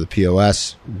transactions come out of the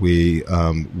POS. We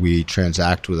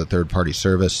transact with a third party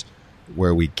service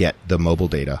where we get the mobile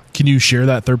data. Can you share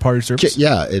that third party service?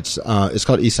 Yeah, it's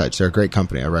called eSites. They're a great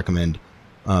company. I recommend.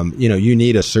 You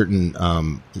need a certain,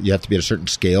 you have to be at a certain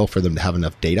scale for them to have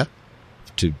enough data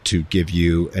to give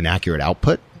you an accurate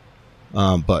output.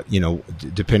 But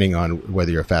depending on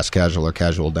whether you're a fast casual or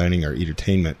casual dining or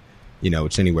entertainment,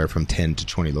 it's anywhere from 10 to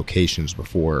 20 locations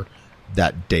before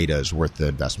that data is worth the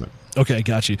investment. Okay,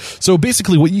 got you. So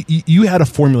basically what you had a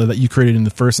formula that you created in the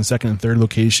first and second and third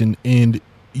location, and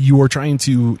you were trying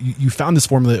to, you found this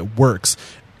formula that works.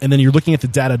 And then you're looking at the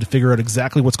data to figure out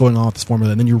exactly what's going on with this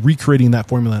formula. And then you're recreating that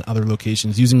formula in other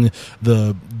locations using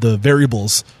the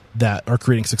variables that are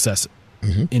creating success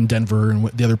in Denver and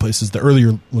the other places, the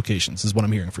earlier locations, is what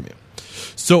I'm hearing from you.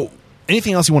 So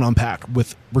anything else you want to unpack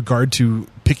with regard to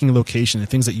picking a location and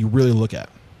things that you really look at?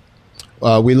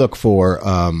 We look for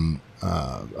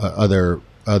other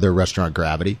restaurant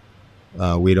gravity.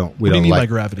 What do you mean by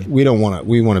gravity? We want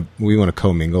to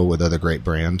commingle with other great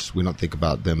brands. We don't think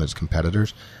about them as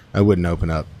competitors. I wouldn't open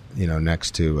up,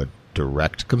 next to a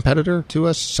direct competitor to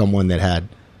us, someone that had,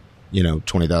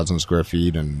 20,000 square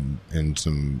feet and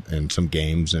some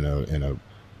games and a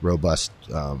robust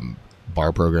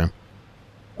bar program.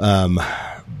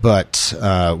 But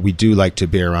we do like to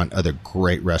be around other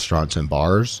great restaurants and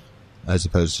bars, as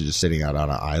opposed to just sitting out on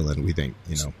an island. We think,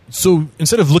 So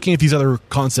instead of looking at these other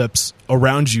concepts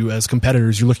around you as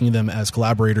competitors, you're looking at them as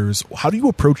collaborators. How do you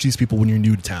approach these people when you're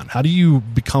new to town? How do you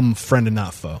become friend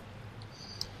enough, foe?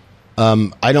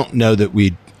 I don't know that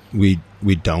we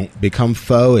don't become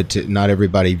foe. Not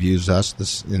everybody views this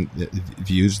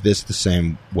the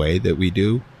same way that we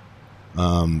do.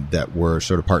 That we're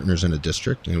sort of partners in a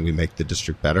district, and we make the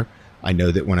district better. I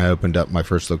know that when I opened up my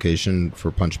first location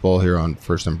for Punchbowl here on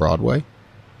First and Broadway,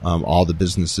 All the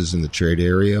businesses in the trade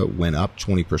area went up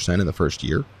 20% in the first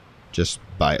year just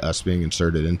by us being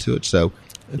inserted into it. So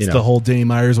it's the whole Danny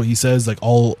Myers, what he says, like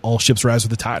all ships rise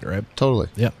with the tide, right? Totally.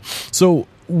 Yeah. So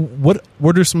what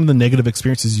are some of the negative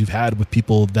experiences you've had with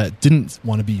people that didn't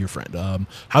want to be your friend?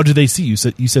 How do they see you?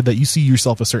 You said that you see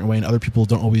yourself a certain way and other people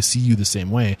don't always see you the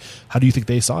same way. How do you think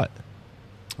they saw it?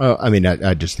 I mean,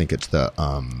 I just think it's the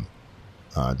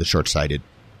short-sighted,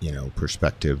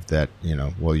 perspective that,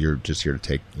 well, you're just here to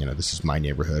take, this is my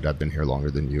neighborhood. I've been here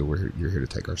longer than you. You're here to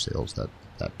take our sales,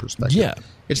 that perspective. Yeah.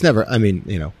 It's never,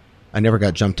 I never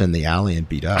got jumped in the alley and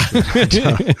beat up.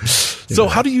 So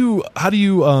how do you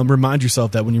remind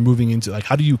yourself that when you're moving into, like,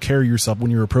 how do you carry yourself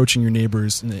when you're approaching your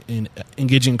neighbors and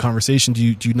engaging in conversation? Do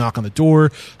you knock on the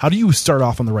door? How do you start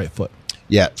off on the right foot?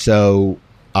 Yeah. So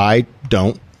I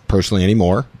don't personally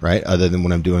anymore, right? Other than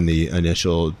when I'm doing the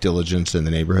initial diligence in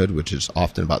the neighborhood, which is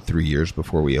often about 3 years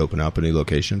before we open up a new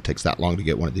location. It takes that long to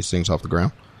get one of these things off the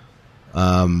ground.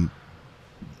 I'm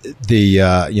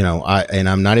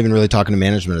not even really talking to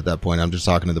management at that point. I'm just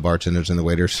talking to the bartenders and the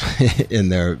waiters in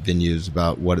their venues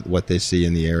about what they see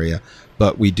in the area.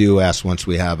 But we do ask, once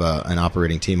we have an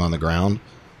operating team on the ground,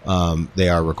 they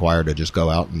are required to just go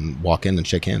out and walk in and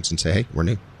shake hands and say, "Hey, we're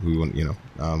new. We want,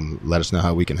 let us know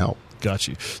how we can help." Got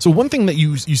you. So one thing that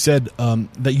you said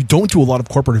that you don't do a lot of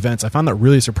corporate events, I found that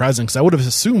really surprising because I would have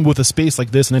assumed with a space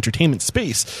like this, an entertainment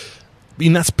space, I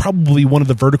mean, that's probably one of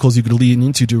the verticals you could lean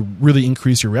into to really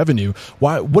increase your revenue.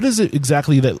 What is it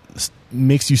exactly that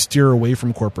makes you steer away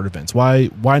from corporate events?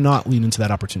 Why not lean into that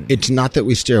opportunity? It's not that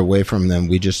we steer away from them.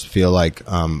 We just feel like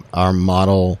our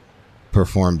model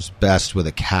performs best with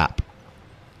a cap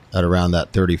at around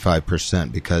that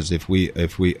 35%, because if we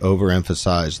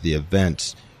overemphasize the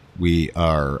events, we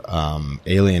are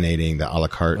alienating the a la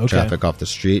carte traffic off the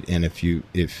street. And if you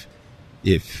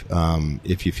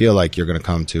feel like you're going to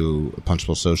come to a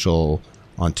Punchbowl Social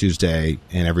on Tuesday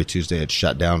and every Tuesday it's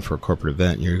shut down for a corporate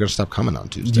event, you're going to stop coming on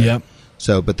Tuesday. Yep.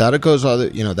 So, but that goes all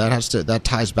that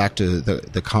ties back to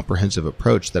the comprehensive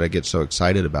approach that I get so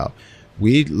excited about.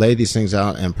 We lay these things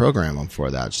out and program them for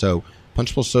that. So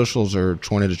Punchbowl Socials are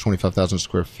 20 to 25,000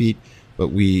 square feet. But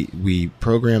we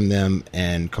program them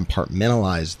and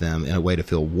compartmentalize them in a way to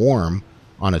feel warm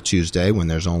on a Tuesday when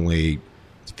there's only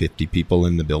 50 people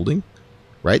in the building,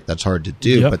 right? That's hard to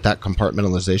do. Yep. But that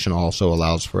compartmentalization also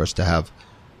allows for us to have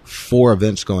 4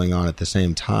 events going on at the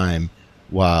same time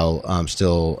while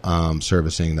still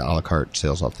servicing the a la carte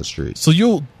sales off the street. So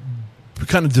you'll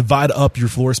kind of divide up your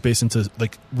floor space into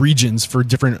like regions for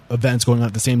different events going on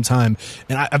at the same time.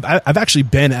 And I've actually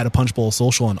been at a Punchbowl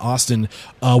Social in Austin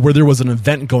where there was an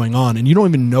event going on, and you don't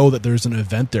even know that there's an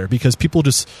event there because people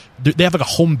they have like a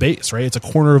home base, right? It's a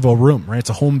corner of a room, right?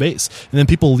 It's a home base. And then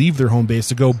people leave their home base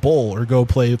to go bowl or go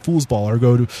play foosball or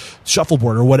go to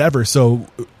shuffleboard or whatever. So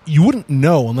you wouldn't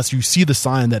know unless you see the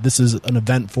sign that this is an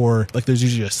event for, like, there's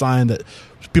usually a sign that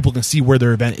people can see where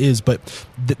their event is, but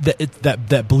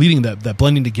that bleeding, that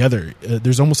blending together,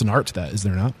 there's almost an art to that, is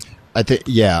there not? I think,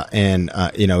 yeah. And,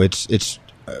 it's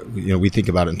we think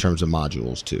about it in terms of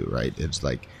modules too, right? It's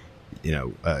like,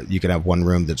 you can have one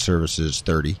room that services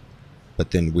 30,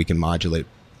 but then we can modulate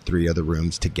 3 other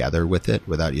rooms together with it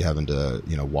without you having to,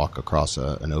 walk across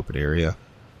an open area.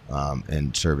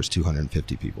 And service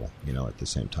 250 people, at the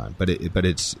same time. But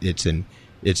it's an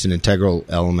integral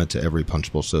element to every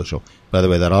Punchbowl Social. By the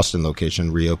way, that Austin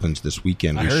location reopens this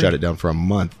weekend. We shut it down for a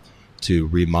month to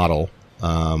remodel.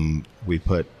 We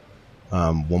put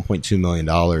 $1.2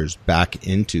 million back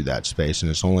into that space,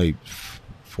 and it's only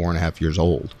 4.5 years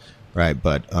old, right?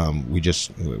 But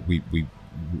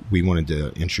we wanted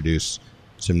to introduce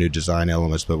some new design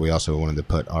elements, but we also wanted to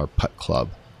put our putt club,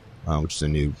 which is a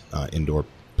new indoor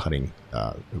putting.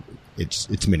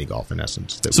 It's mini golf in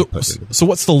essence. So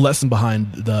what's the lesson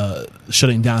behind the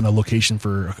shutting down a location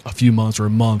for a few months or a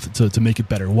month to make it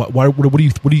better?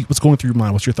 What's going through your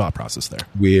mind? What's your thought process there?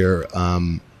 We're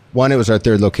one. It was our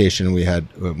 3rd location, and we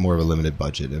had more of a limited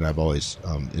budget. And I've always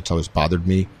it's always bothered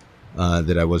me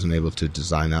that I wasn't able to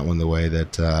design that one the way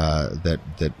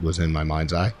that was in my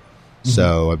mind's eye. Mm-hmm.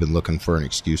 So I've been looking for an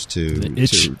excuse to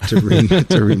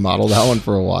remodel that one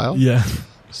for a while. Yeah.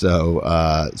 So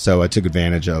I took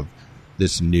advantage of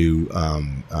this new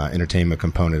entertainment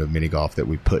component of mini golf that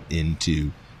we put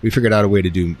into. We figured out a way to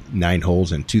do 9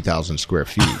 holes in 2,000 square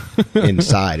feet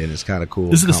inside, and it's kind of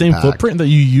cool. Is it the same footprint that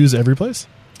you use every place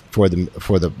for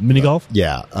the mini golf?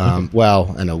 Yeah.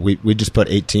 Well, I know we just put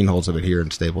 18 holes of it here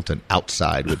in Stapleton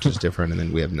outside, which is different, and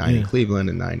then we have 9 in Cleveland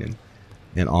and 9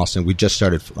 in Austin. We just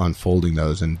started unfolding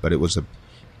those, but it was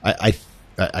I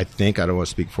think, I don't want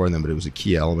to speak for them, but it was a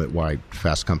key element why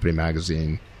Fast Company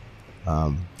magazine,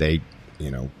 they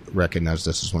recognized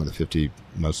us as one of the 50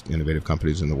 most innovative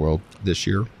companies in the world this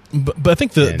year. But I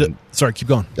think sorry, keep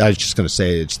going. I was just going to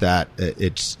say it's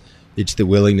the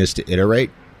willingness to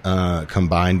iterate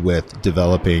combined with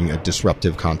developing a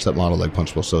disruptive concept model like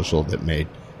Punchbowl Social that made,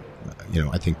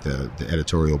 I think the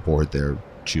editorial board there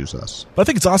choose us. But I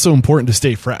think it's also important to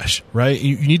stay fresh, right?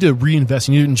 You need to reinvest.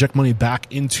 You need to inject money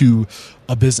back into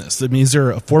a business. I mean, is there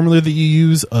a formula that you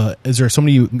use? Is there so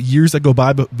many years that go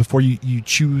by before you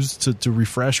choose to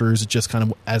refresh, or is it just kind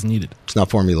of as needed? It's not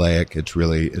formulaic.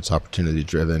 It's opportunity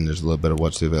driven. There's a little bit of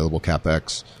what's the available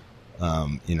CapEx,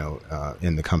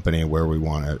 in the company where we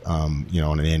want to, on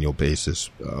an annual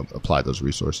basis, apply those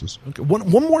resources. Okay.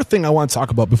 One more thing I want to talk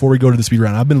about before we go to the speed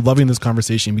round. I've been loving this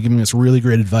conversation. You've been giving us really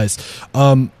great advice.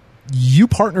 You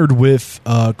partnered with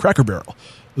Cracker Barrel.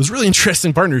 It was a really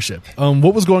interesting partnership.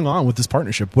 What was going on with this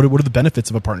partnership? What are the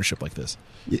benefits of a partnership like this?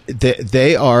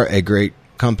 They are a great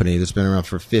company that's been around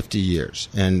for 50 years.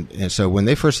 And so when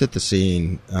they first hit the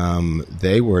scene,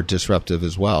 they were disruptive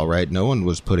as well, right? No one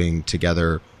was putting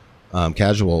together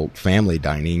casual family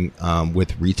dining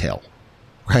with retail,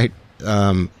 right?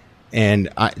 And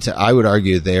I would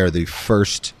argue they are the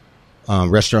first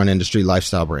restaurant industry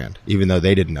lifestyle brand, even though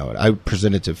they didn't know it. I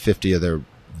presented to 50 of their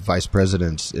vice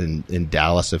presidents in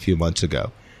Dallas a few months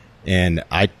ago, and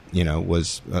I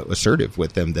was assertive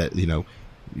with them that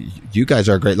you guys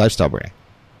are a great lifestyle brand.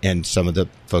 And some of the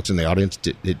folks in the audience,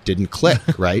 it didn't click,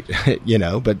 right?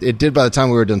 But it did by the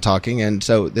time we were done talking. And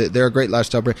so they're a great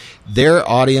lifestyle brand. Their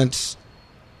audience,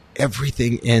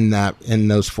 everything in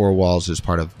those four walls is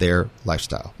part of their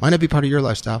lifestyle. Might not be part of your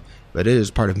lifestyle, but it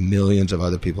is part of millions of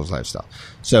other people's lifestyle.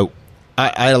 So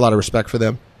I had a lot of respect for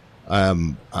them.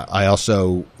 I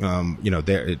also,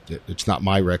 it's not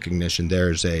my recognition.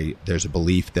 There's a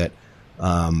belief that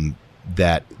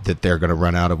they're going to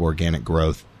run out of organic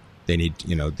growth. They need,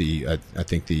 I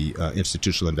think the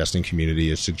institutional investing community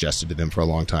has suggested to them for a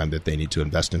long time that they need to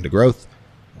invest into growth.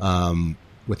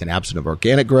 With an absence of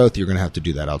organic growth, you're going to have to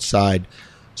do that outside.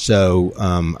 So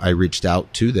I reached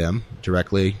out to them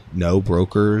directly. No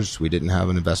brokers. We didn't have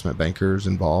an investment bankers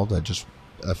involved. I just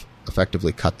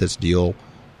effectively cut this deal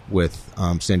with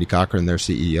Sandy Cochran, their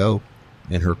CEO,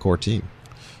 and her core team.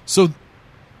 So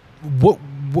what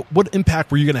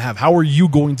impact were you going to have? How are you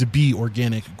going to be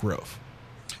organic growth?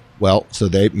 Well, so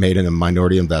they made a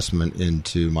minority investment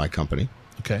into my company.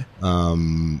 Okay.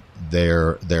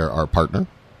 They're our partner,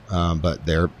 but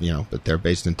they're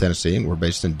based in Tennessee and we're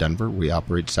based in Denver. We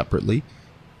operate separately,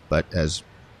 but as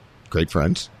great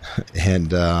friends. And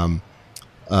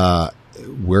they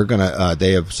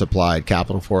have supplied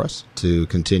capital for us to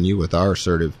continue with our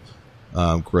assertive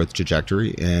growth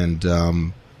trajectory.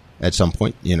 And at some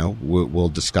point, we'll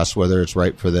discuss whether it's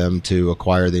right for them to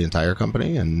acquire the entire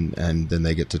company, and then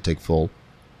they get to take full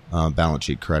balance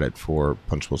sheet credit for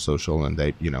Punchbowl Social, and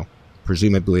they,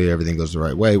 presumably everything goes the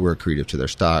right way. We're accretive to their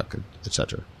stock, et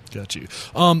cetera. Got you.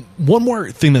 One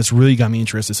more thing that's really got me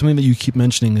interested, something that you keep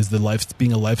mentioning, is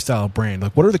being a lifestyle brand.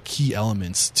 Like, what are the key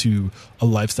elements to a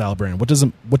lifestyle brand? What does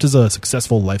a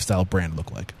successful lifestyle brand look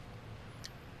like?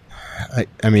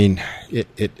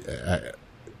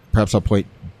 Perhaps I'll point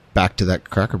back to that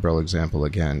Cracker Barrel example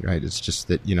again, right? It's just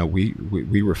that,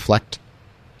 we reflect,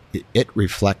 it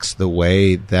reflects the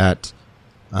way that,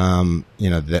 a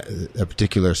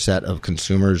particular set of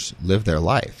consumers live their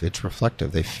life. It's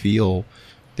reflective. They feel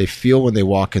when they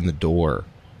walk in the door,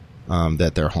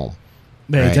 that they're home.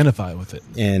 They identify with it.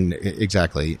 And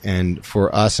exactly. And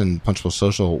for us in Punchbowl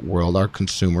Social world, our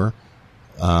consumer,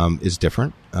 is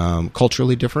different,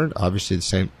 culturally different, obviously the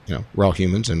same, we're all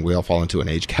humans and we all fall into an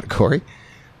age category.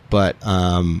 But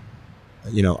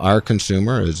our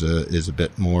consumer is a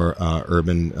bit more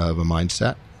urban of a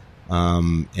mindset,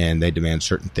 and they demand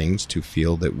certain things to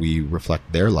feel that we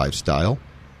reflect their lifestyle.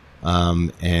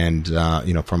 From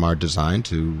our design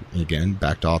to, again,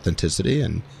 back to authenticity,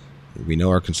 and we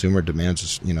know our consumer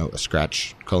demands a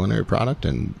scratch culinary product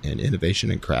and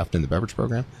innovation and craft in the beverage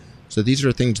program. So these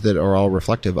are things that are all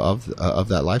reflective of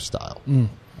that lifestyle.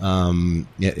 That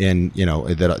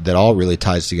all really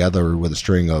ties together with a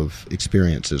string of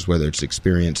experiences, whether it's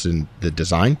experience in the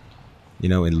design,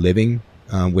 in living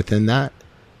within that,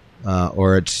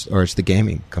 or it's the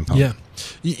gaming component. Yeah.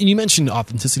 You mentioned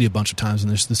authenticity a bunch of times in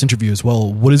this interview as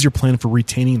well. What is your plan for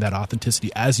retaining that authenticity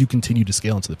as you continue to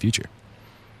scale into the future?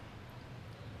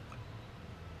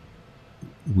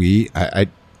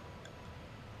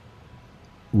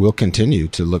 We'll continue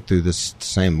to look through this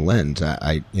same lens.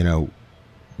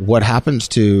 What happens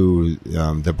to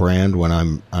the brand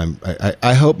when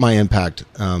I hope my impact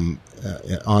on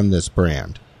this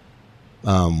brand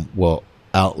will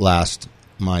outlast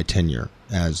my tenure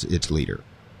as its leader.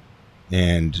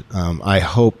 And I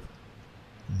hope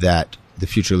that the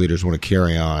future leaders want to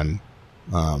carry on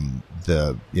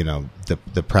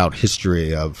the proud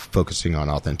history of focusing on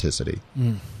authenticity.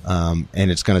 And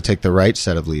it's going to take the right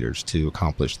set of leaders to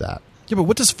accomplish that. Yeah, but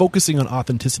what does focusing on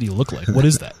authenticity look like? What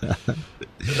is that?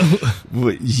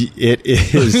 It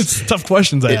is. It's tough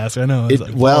questions I ask. I know.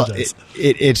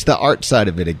 It's the art side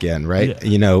of it again, right?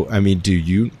 Yeah. I mean, do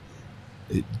you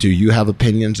have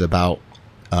opinions about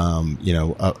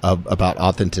about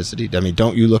authenticity? I mean,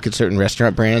 don't you look at certain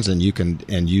restaurant brands and you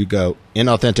go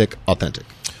inauthentic, authentic?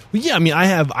 Well, yeah, I mean, I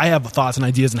have thoughts and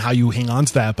ideas on how you hang on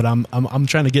to that, but I'm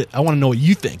trying to I want to know what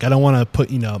you think. I don't want to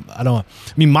put,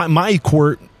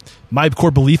 my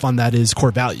core belief on that is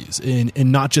core values,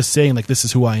 and not just saying like this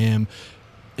is who I am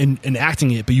and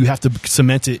acting it, but you have to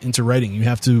cement it into writing. You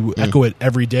have to echo it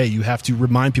every day. You have to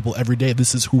remind people every day,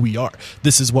 this is who we are.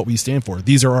 This is what we stand for.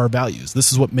 These are our values.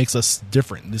 This is what makes us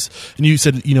different. And you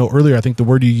said, earlier, I think the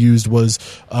word you used was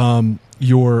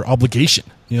your obligation.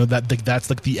 That's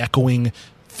like the echoing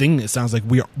thing. It sounds like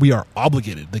we are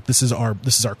obligated. Like this is our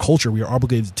culture. We are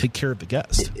obligated to take care of the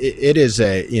guest. It is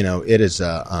a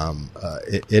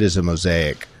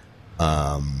mosaic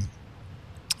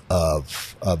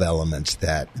of elements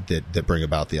that bring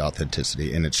about the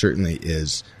authenticity, and it certainly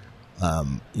is.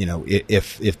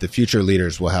 If the future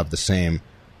leaders will have the same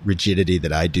rigidity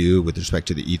that I do with respect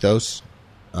to the ethos,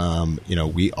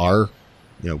 we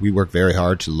work very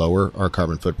hard to lower our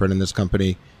carbon footprint in this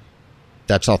company.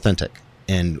 That's authentic.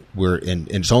 And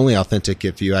it's only authentic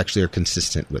if you actually are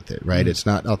consistent with it, right? It's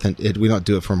not authentic. We don't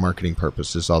do it for marketing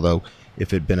purposes, although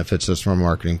if it benefits us from a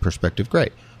marketing perspective,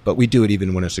 great. But we do it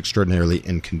even when it's extraordinarily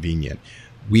inconvenient.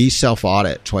 We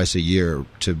self-audit twice a year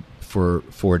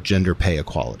for gender pay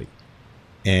equality.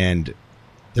 And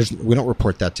we don't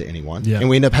report that to anyone. Yeah. And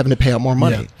we end up having to pay out more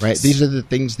money, right? These are the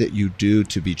things that you do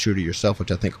to be true to yourself, which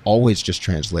I think always just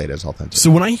translate as authentic. So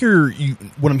when I hear you,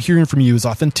 what I'm hearing from you is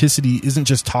authenticity isn't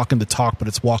just talking the talk, but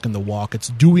it's walking the walk. It's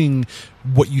doing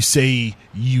what you say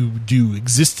you do,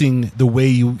 existing the way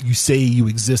you say you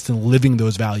exist, and living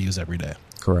those values every day.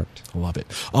 Correct. I love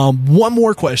it. One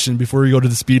more question before we go to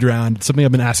the speed round. Something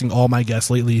I've been asking all my guests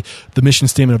lately. The mission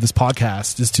statement of this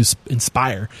podcast is to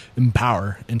inspire,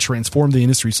 empower, and transform the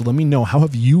industry. So let me know, how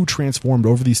have you transformed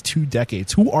over these 2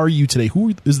 decades? Who are you today?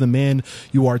 Who is the man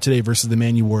you are today versus the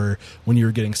man you were when you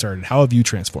were getting started? How have you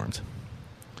transformed?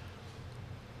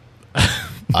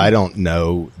 I don't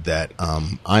know that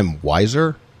I'm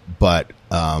wiser, but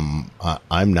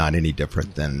I'm not any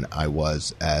different than I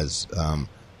was as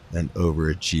an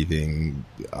overachieving,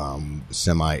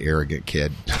 semi-arrogant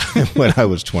kid when I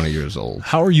was 20 years old.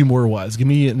 How are you more wise? Give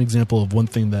me an example of one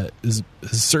thing that has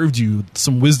served you,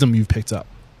 some wisdom you've picked up.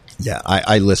 Yeah,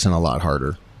 I listen a lot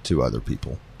harder to other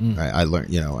people. I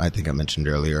learned, I think I mentioned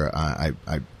earlier,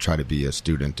 I try to be a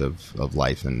student of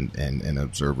life and an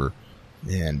observer.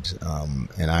 And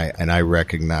I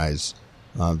recognize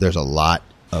there's a lot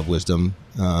of wisdom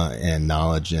and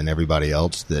knowledge in everybody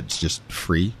else that's just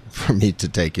free for me to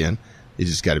take in. You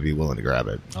just got to be willing to grab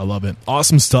it. I love it.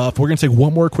 Awesome stuff. We're going to take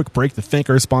one more quick break to thank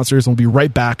our sponsors, and we'll be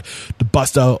right back to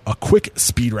bust out a quick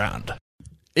speed round.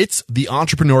 It's the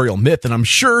entrepreneurial myth, and I'm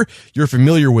sure you're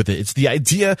familiar with it. It's the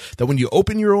idea that when you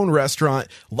open your own restaurant,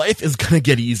 life is going to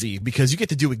get easy because you get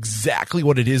to do exactly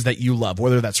what it is that you love,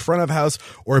 whether that's front of house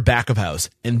or back of house.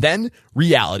 And then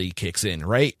reality kicks in,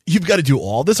 right? You've got to do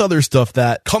all this other stuff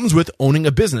that comes with owning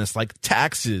a business, like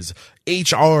taxes,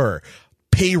 HR,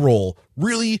 payroll,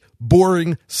 really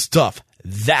boring stuff.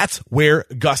 That's where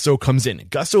Gusto comes in.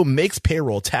 Gusto makes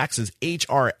payroll, taxes,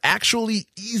 HR actually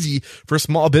easy for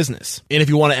small business. And if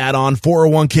you want to add on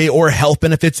 401k or health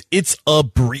benefits, it's a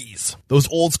breeze. Those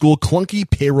old school clunky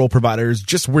payroll providers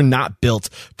just were not built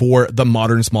for the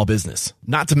modern small business.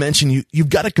 Not to mention you've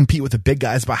got to compete with the big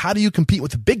guys, but how do you compete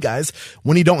with the big guys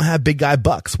when you don't have big guy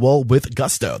bucks? Well, with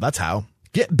Gusto, that's how.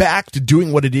 Get back to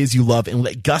doing what it is you love and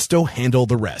let Gusto handle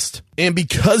the rest. And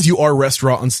because you are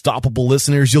Restaurant Unstoppable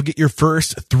listeners, you'll get your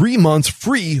first 3 months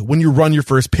free when you run your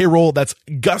first payroll. That's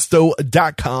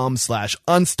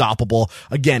gusto.com/unstoppable.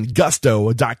 Again,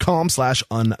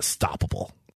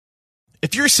 gusto.com/unstoppable.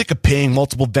 If you're sick of paying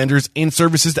multiple vendors and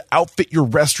services to outfit your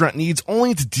restaurant needs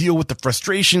only to deal with the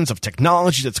frustrations of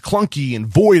technology that's clunky and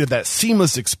void of that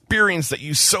seamless experience that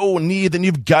you so need, then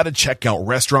you've got to check out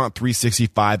Restaurant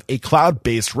 365, a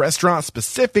cloud-based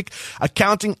restaurant-specific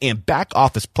accounting and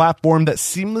back-office platform that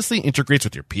seamlessly integrates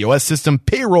with your POS system,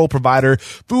 payroll provider,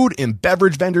 food and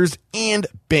beverage vendors, and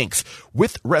banks.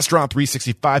 With Restaurant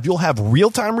 365, you'll have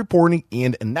real-time reporting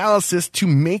and analysis to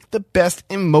make the best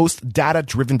and most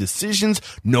data-driven decisions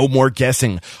decisions, no more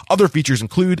guessing. Other features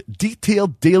include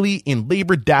detailed daily and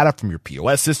labor data from your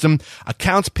POS system,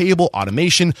 accounts payable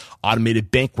automation,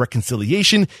 automated bank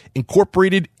reconciliation,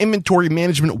 incorporated inventory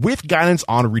management with guidance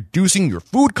on reducing your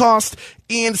food costs,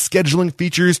 and scheduling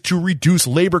features to reduce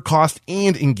labor costs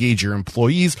and engage your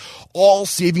employees, all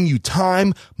saving you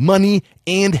time, money,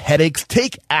 and headaches.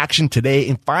 Take action today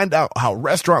and find out how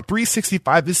Restaurant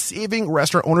 365 is saving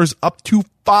restaurant owners up to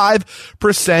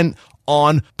 5%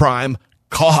 on prime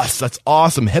costs. That's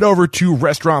awesome. Head over to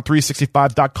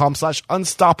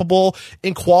restaurant365.com/unstoppable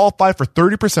and qualify for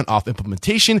 30% off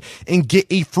implementation and get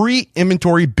a free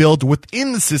inventory build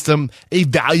within the system, a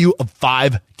value of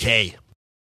 $5K.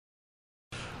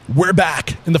 We're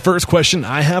back. And the first question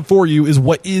I have for you is,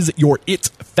 what is your it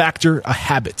factor, a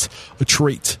habit, a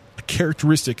trait, a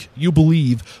characteristic you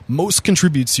believe most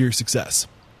contributes to your success?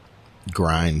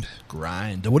 Grind.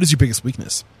 What is your biggest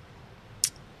weakness?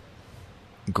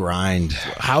 Grind.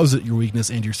 How is it your weakness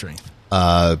and your strength?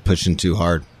 Pushing too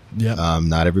hard. Yeah.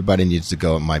 Not everybody needs to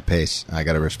go at my pace. I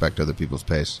got to respect other people's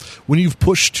pace. When you've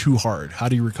pushed too hard, how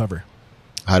do you recover?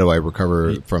 How do I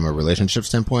recover from a relationship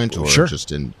standpoint, or Sure.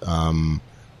 just in?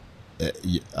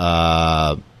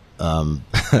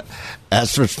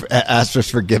 Ask for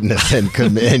forgiveness and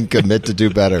commit to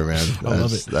do better, man. I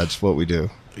love it. That's what we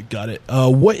do. Got it.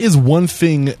 What is one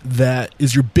thing that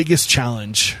is your biggest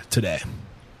challenge today?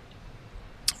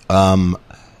 From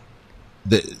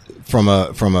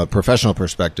a professional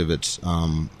perspective, it's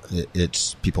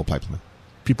people pipeline.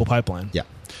 People pipeline. Yeah,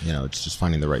 it's just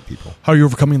finding the right people. How are you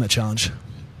overcoming that challenge?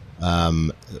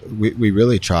 We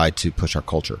really try to push our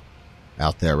culture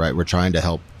out there, right? We're trying to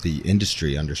help the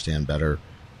industry understand better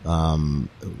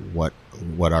what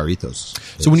our ethos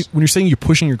is. So when you're saying you're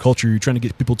pushing your culture, you're trying to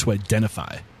get people to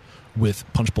identify with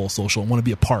Punchbowl Social and want to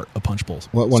be a part of Punchbowl.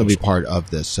 Want to be part of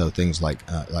this. So things like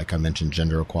I mentioned,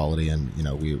 gender equality, and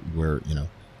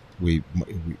we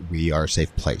are a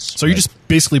safe place. So you're just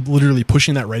basically literally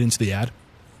pushing that right into the ad?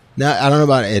 No, I don't know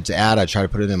about it's ad. I try to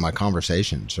put it in my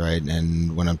conversations, right?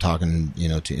 And when I'm talking,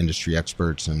 to industry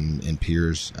experts and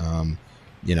peers,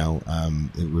 we're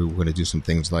going to do some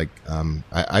things like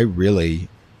I really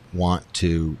want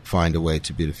to find a way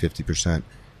to be the 50%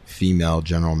 female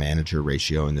general manager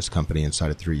ratio in this company inside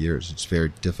of 3 years. It's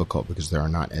very difficult because there are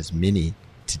not as many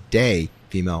today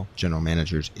female general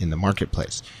managers in the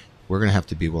marketplace. We're going to have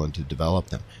to be willing to develop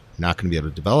them. We're not going to be able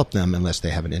to develop them unless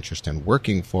they have an interest in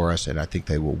working for us, and I think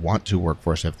they will want to work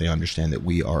for us if they understand that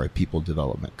we are a people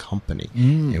development company,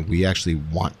 and we actually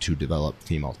want to develop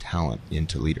female talent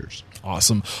into leaders.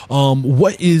 Awesome.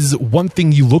 What is one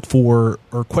thing you look for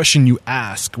or question you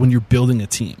ask when you're building a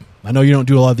team? I know you don't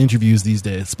do a lot of interviews these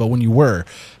days, but when you were,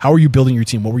 how are you building your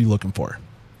team? What were you looking for?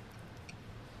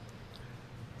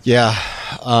 Yeah.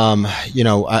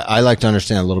 I like to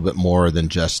understand a little bit more than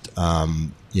just, how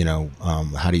do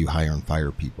you hire and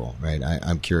fire people, right?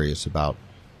 I'm curious about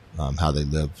how they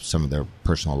live some of their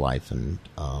personal life, and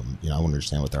I want to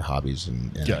understand what their hobbies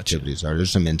and Gotcha. activities are.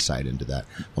 There's some insight into that.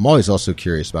 I'm always also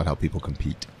curious about how people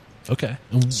compete. Okay.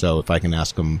 So if I can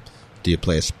ask them, do you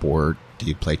play a sport? Do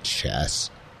you play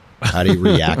chess? How do you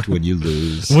react when you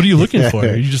lose? What are you looking for?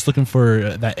 Are you just looking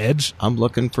for that edge? I'm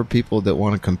looking for people that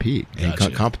want to compete. Gotcha.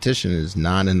 And competition is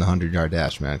not in the 100-yard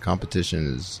dash, man.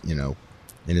 Competition is, and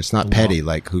it's not petty,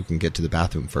 like who can get to the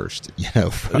bathroom first,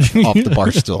 off the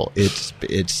bar stool.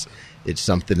 It's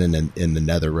something in the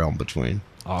nether realm between.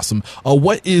 Awesome.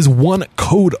 What is one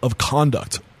code of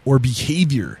conduct or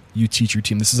behavior you teach your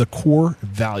team? This is a core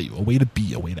value, a way to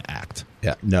be, a way to act.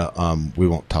 Yeah. No, we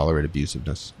won't tolerate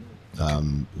abusiveness.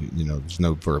 There's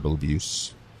no verbal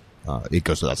abuse. It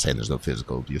goes without saying there's no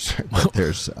physical abuse, but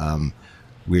there's, that's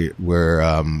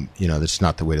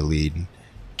not the way to lead.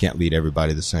 Can't lead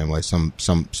everybody the same way. Some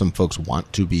folks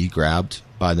want to be grabbed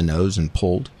by the nose and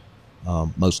pulled.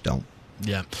 Most don't.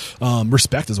 Yeah.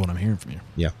 Respect is what I'm hearing from you.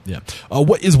 Yeah. Yeah.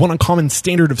 What is one uncommon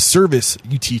standard of service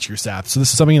you teach your staff? So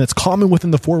this is something that's common within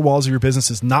the four walls of your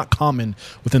business, is not common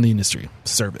within the industry.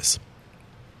 Service.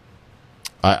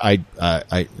 I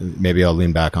maybe I'll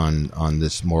lean back on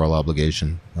this moral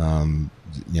obligation,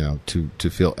 to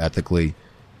feel ethically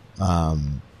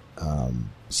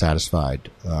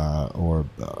satisfied or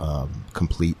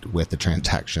complete with the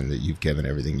transaction that you've given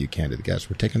everything you can to the guests.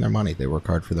 We're taking their money. They work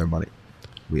hard for their money.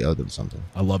 We owe them something.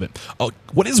 I love it.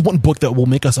 What is one book that will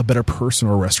make us a better person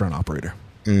or restaurant operator?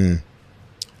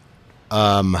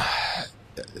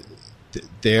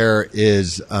 There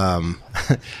is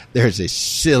there's a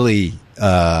silly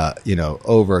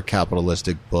over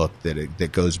capitalistic book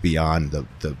that goes beyond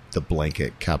the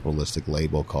blanket capitalistic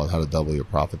label called How to Double Your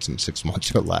Profits in 6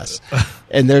 Months or Less.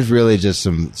 And there's really just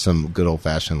some good old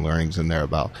fashioned learnings in there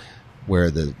about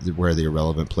where the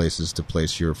irrelevant places to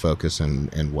place your focus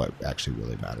and what actually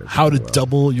really matters. How to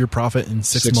double your profit in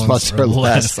 6 months or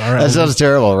less. All right. That sounds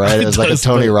terrible, right? It's like a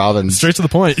Tony Robbins. Straight to the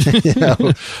point.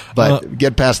 But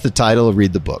get past the title,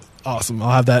 read the book. Awesome. I'll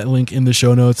have that link in the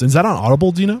show notes. Is that on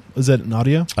Audible? Do you know? Is that an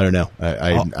audio? I don't know.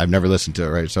 I've never listened to it.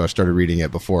 Right, so I started reading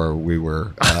it before we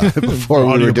were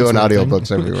doing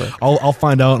audiobooks everywhere. I'll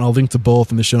find out, and I'll link to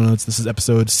both in the show notes. This is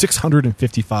episode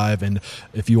 655, and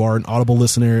if you are an Audible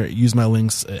listener, use my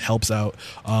links. It helps out.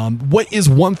 What is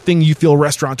one thing you feel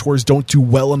restaurateurs don't do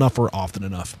well enough or often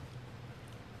enough?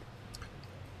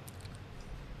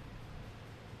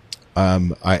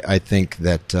 I think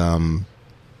that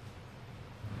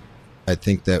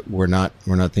we're not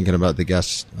thinking about the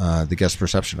guest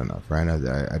perception enough, right?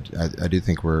 I do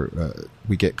think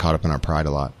we get caught up in our pride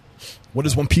a lot. What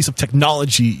is one piece of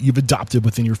technology you've adopted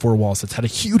within your four walls that's had a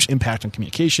huge impact on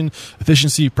communication,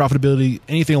 efficiency, profitability,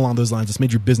 anything along those lines that's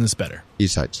made your business better?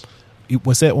 eSites.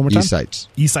 What's that? One more time. eSites.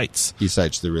 eSites.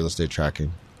 eSites, the real estate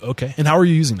tracking. Okay. And how are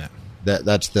you using that?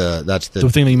 That's the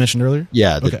thing that you mentioned earlier.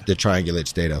 Yeah, okay. that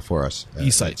triangulates data for us.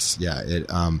 eSites. Yeah.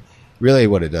 It really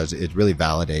what it does. It really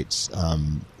validates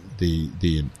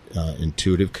the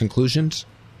intuitive conclusions,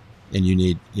 and you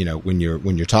need when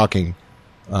you're talking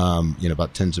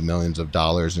about tens of millions of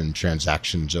dollars in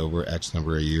transactions over X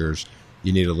number of years,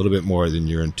 you need a little bit more than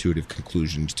your intuitive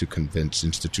conclusions to convince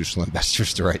institutional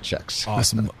investors to write checks.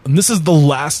 Awesome. And this is the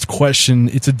last question.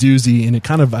 It's a doozy, and it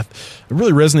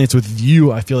really resonates with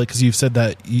you, I feel like, because you've said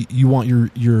that you want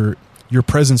your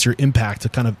presence, your impact to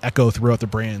kind of echo throughout the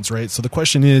brands, right? So the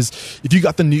question is, if you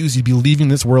got the news, you'd be leaving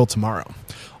this world tomorrow.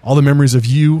 All the memories of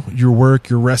you, your work,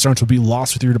 your restaurants will be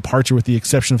lost with your departure, with the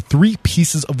exception of 3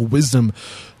 pieces of wisdom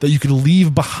that you could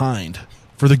leave behind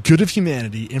for the good of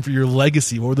humanity and for your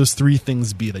legacy. What would those 3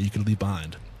 things be that you could leave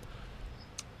behind?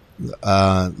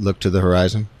 Look to the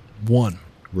horizon. 1.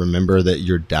 Remember that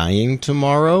you're dying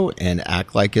tomorrow and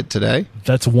act like it today.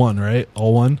 That's 1, right?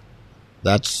 All 1?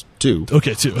 That's 2.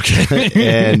 Okay, 2.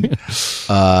 Okay.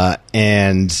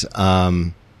 and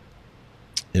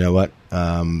you know what?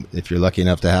 If you're lucky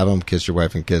enough to have them, kiss your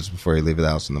wife and kids before you leave the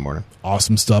house in the morning.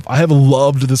 Awesome stuff. I have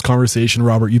loved this conversation,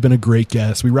 Robert. You've been a great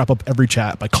guest. We wrap up every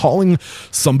chat by calling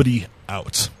somebody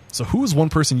out. So who is one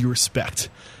person you respect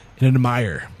and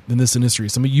admire in this industry?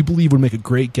 Somebody you believe would make a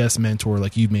great guest mentor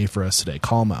like you've made for us today.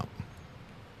 Call them out.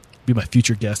 Be my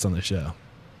future guest on the show.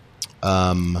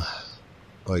 Oh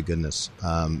goodness.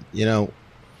 I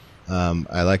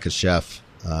like a chef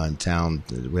in town.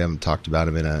 We haven't talked about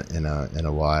him in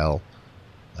a while.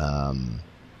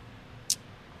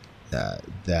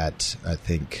 That I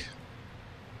think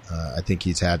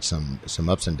he's had some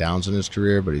ups and downs in his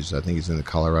career, but I think he's in the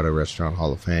Colorado Restaurant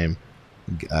Hall of Fame.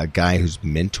 A guy who's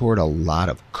mentored a lot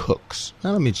of cooks.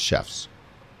 I don't mean chefs,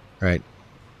 right?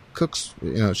 Cooks,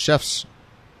 chefs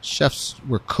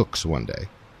were cooks one day.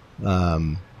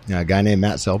 A guy named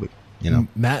Matt Selby.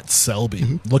 Matt Selby.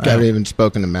 Mm-hmm. Look, I haven't even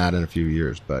spoken to Matt in a few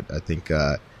years, but I think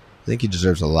he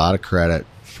deserves a lot of credit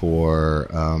for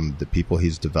the people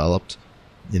he's developed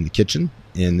in the kitchen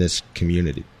in this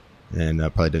community, and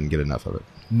probably didn't get enough of it.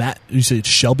 Matt, you say it's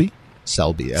Shelby?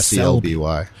 Selby, Selby.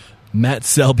 Matt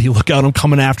Selby, look out! I'm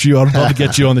coming after you. I'd love to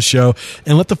get you on the show,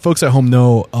 and let the folks at home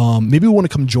know. Maybe we want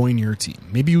to come join your team.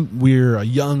 Maybe we're a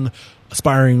young,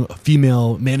 aspiring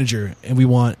female manager, and we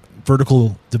want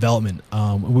vertical development.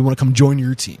 We want to come join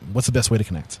your team. What's the best way to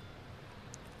connect?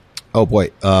 Oh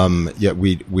boy.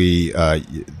 We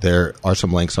there are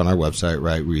some links on our website,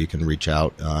 right, where you can reach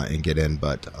out and get in.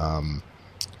 But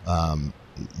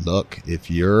look, if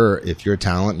you're a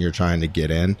talent and you're trying to get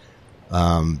in,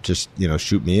 just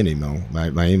shoot me an email.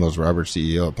 My email is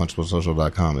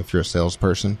robertceo@punchablesocial.com. If you're a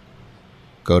salesperson,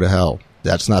 go to hell.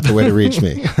 That's not the way to reach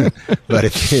me. But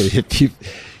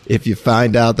if you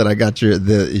find out that I got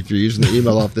if you're using the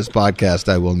email off this podcast,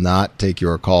 I will not take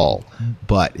your call.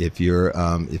 But if you're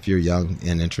young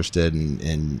and interested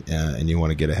and you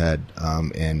want to get ahead,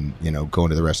 and going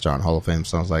to the Restaurant Hall of Fame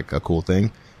sounds like a cool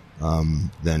thing,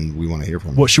 then we want to hear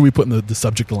from you. What should we put in the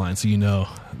subject line so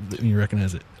you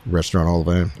recognize it? Restaurant Hall of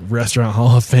Fame. Restaurant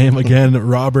Hall of Fame. Again,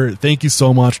 Robert, thank you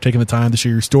so much for taking the time to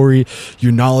share your story,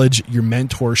 your knowledge, your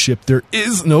mentorship. There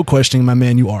is no questioning, my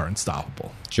man, you are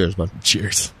unstoppable. Cheers, bud.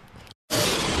 Cheers.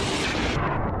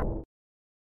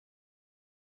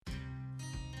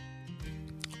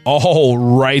 All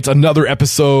right, another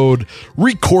episode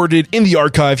recorded in the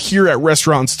archive here at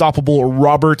Restaurant Unstoppable.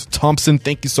 Robert Thompson,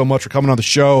 thank you so much for coming on the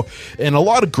show, and a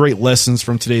lot of great lessons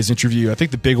from today's interview. I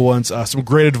think the big ones, some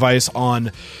great advice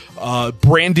on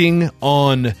branding,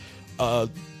 on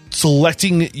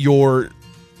selecting your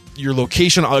your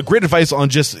location, great advice on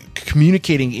just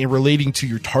communicating and relating to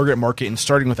your target market and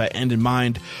starting with that end in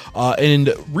mind.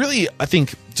 And really, I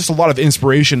think just a lot of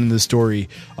inspiration in this story.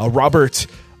 Robert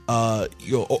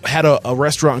had a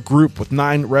restaurant group with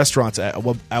 9 restaurants at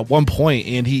one point,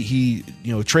 and he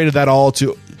traded that all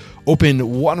to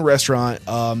open one restaurant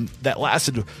that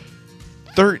lasted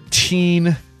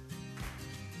 13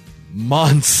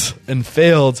 months and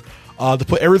failed. To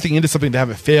put everything into something to have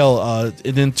it fail,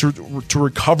 and then to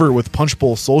recover with Punch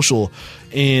Bowl Social,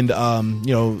 and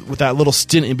with that little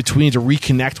stint in between to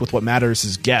reconnect with what matters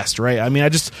as guests, right? I mean, I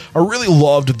really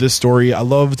loved this story. I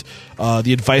loved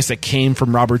the advice that came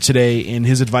from Robert today, and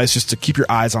his advice just to keep your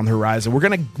eyes on the horizon. We're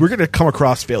gonna come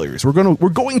across failures. We're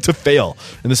going to fail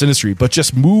in this industry, but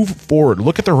just move forward.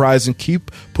 Look at the horizon. Keep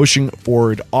pushing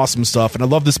forward. Awesome stuff. And I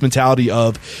love this mentality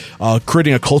of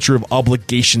creating a culture of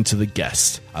obligation to the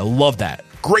guest. I love that.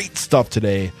 Great stuff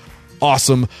today.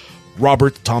 Awesome.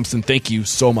 Robert Thompson, thank you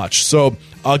so much. So,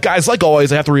 guys, like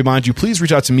always, I have to remind you, please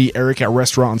reach out to me, Eric at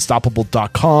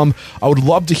restaurantunstoppable.com. I would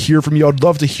love to hear from you. I would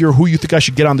love to hear who you think I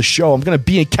should get on the show. I'm going to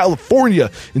be in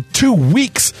California in 2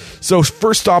 weeks. So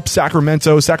first stop,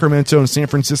 Sacramento and San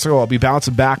Francisco. I'll be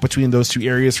bouncing back between those 2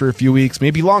 areas for a few weeks,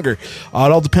 maybe longer. It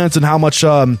all depends on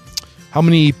how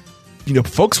many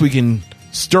folks we can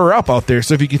stir up out there.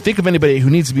 So if you can think of anybody who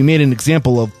needs to be made an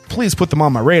example of, please put them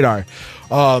on my radar.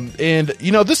 I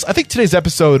think today's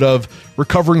episode of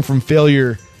Recovering from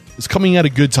Failure is coming at a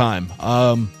good time.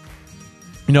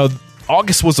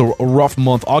 August was a rough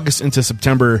month. August into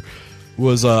September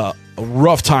was a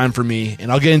rough time for me,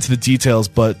 and I'll get into the details,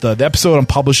 but the episode I'm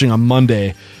publishing on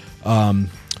Monday, a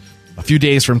few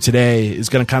days from today, is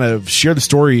going to kind of share the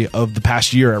story of the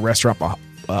past year at Restaurant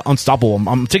Unstoppable.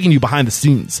 I'm taking you behind the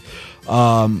scenes.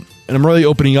 And I'm really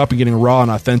opening up and getting raw and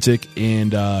authentic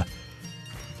and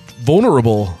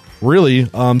vulnerable, really.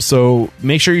 So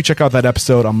make sure you check out that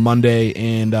episode on Monday.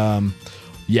 And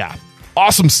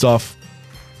awesome stuff.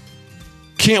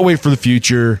 Can't wait for the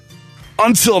future.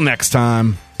 Until next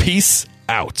time, peace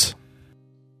out.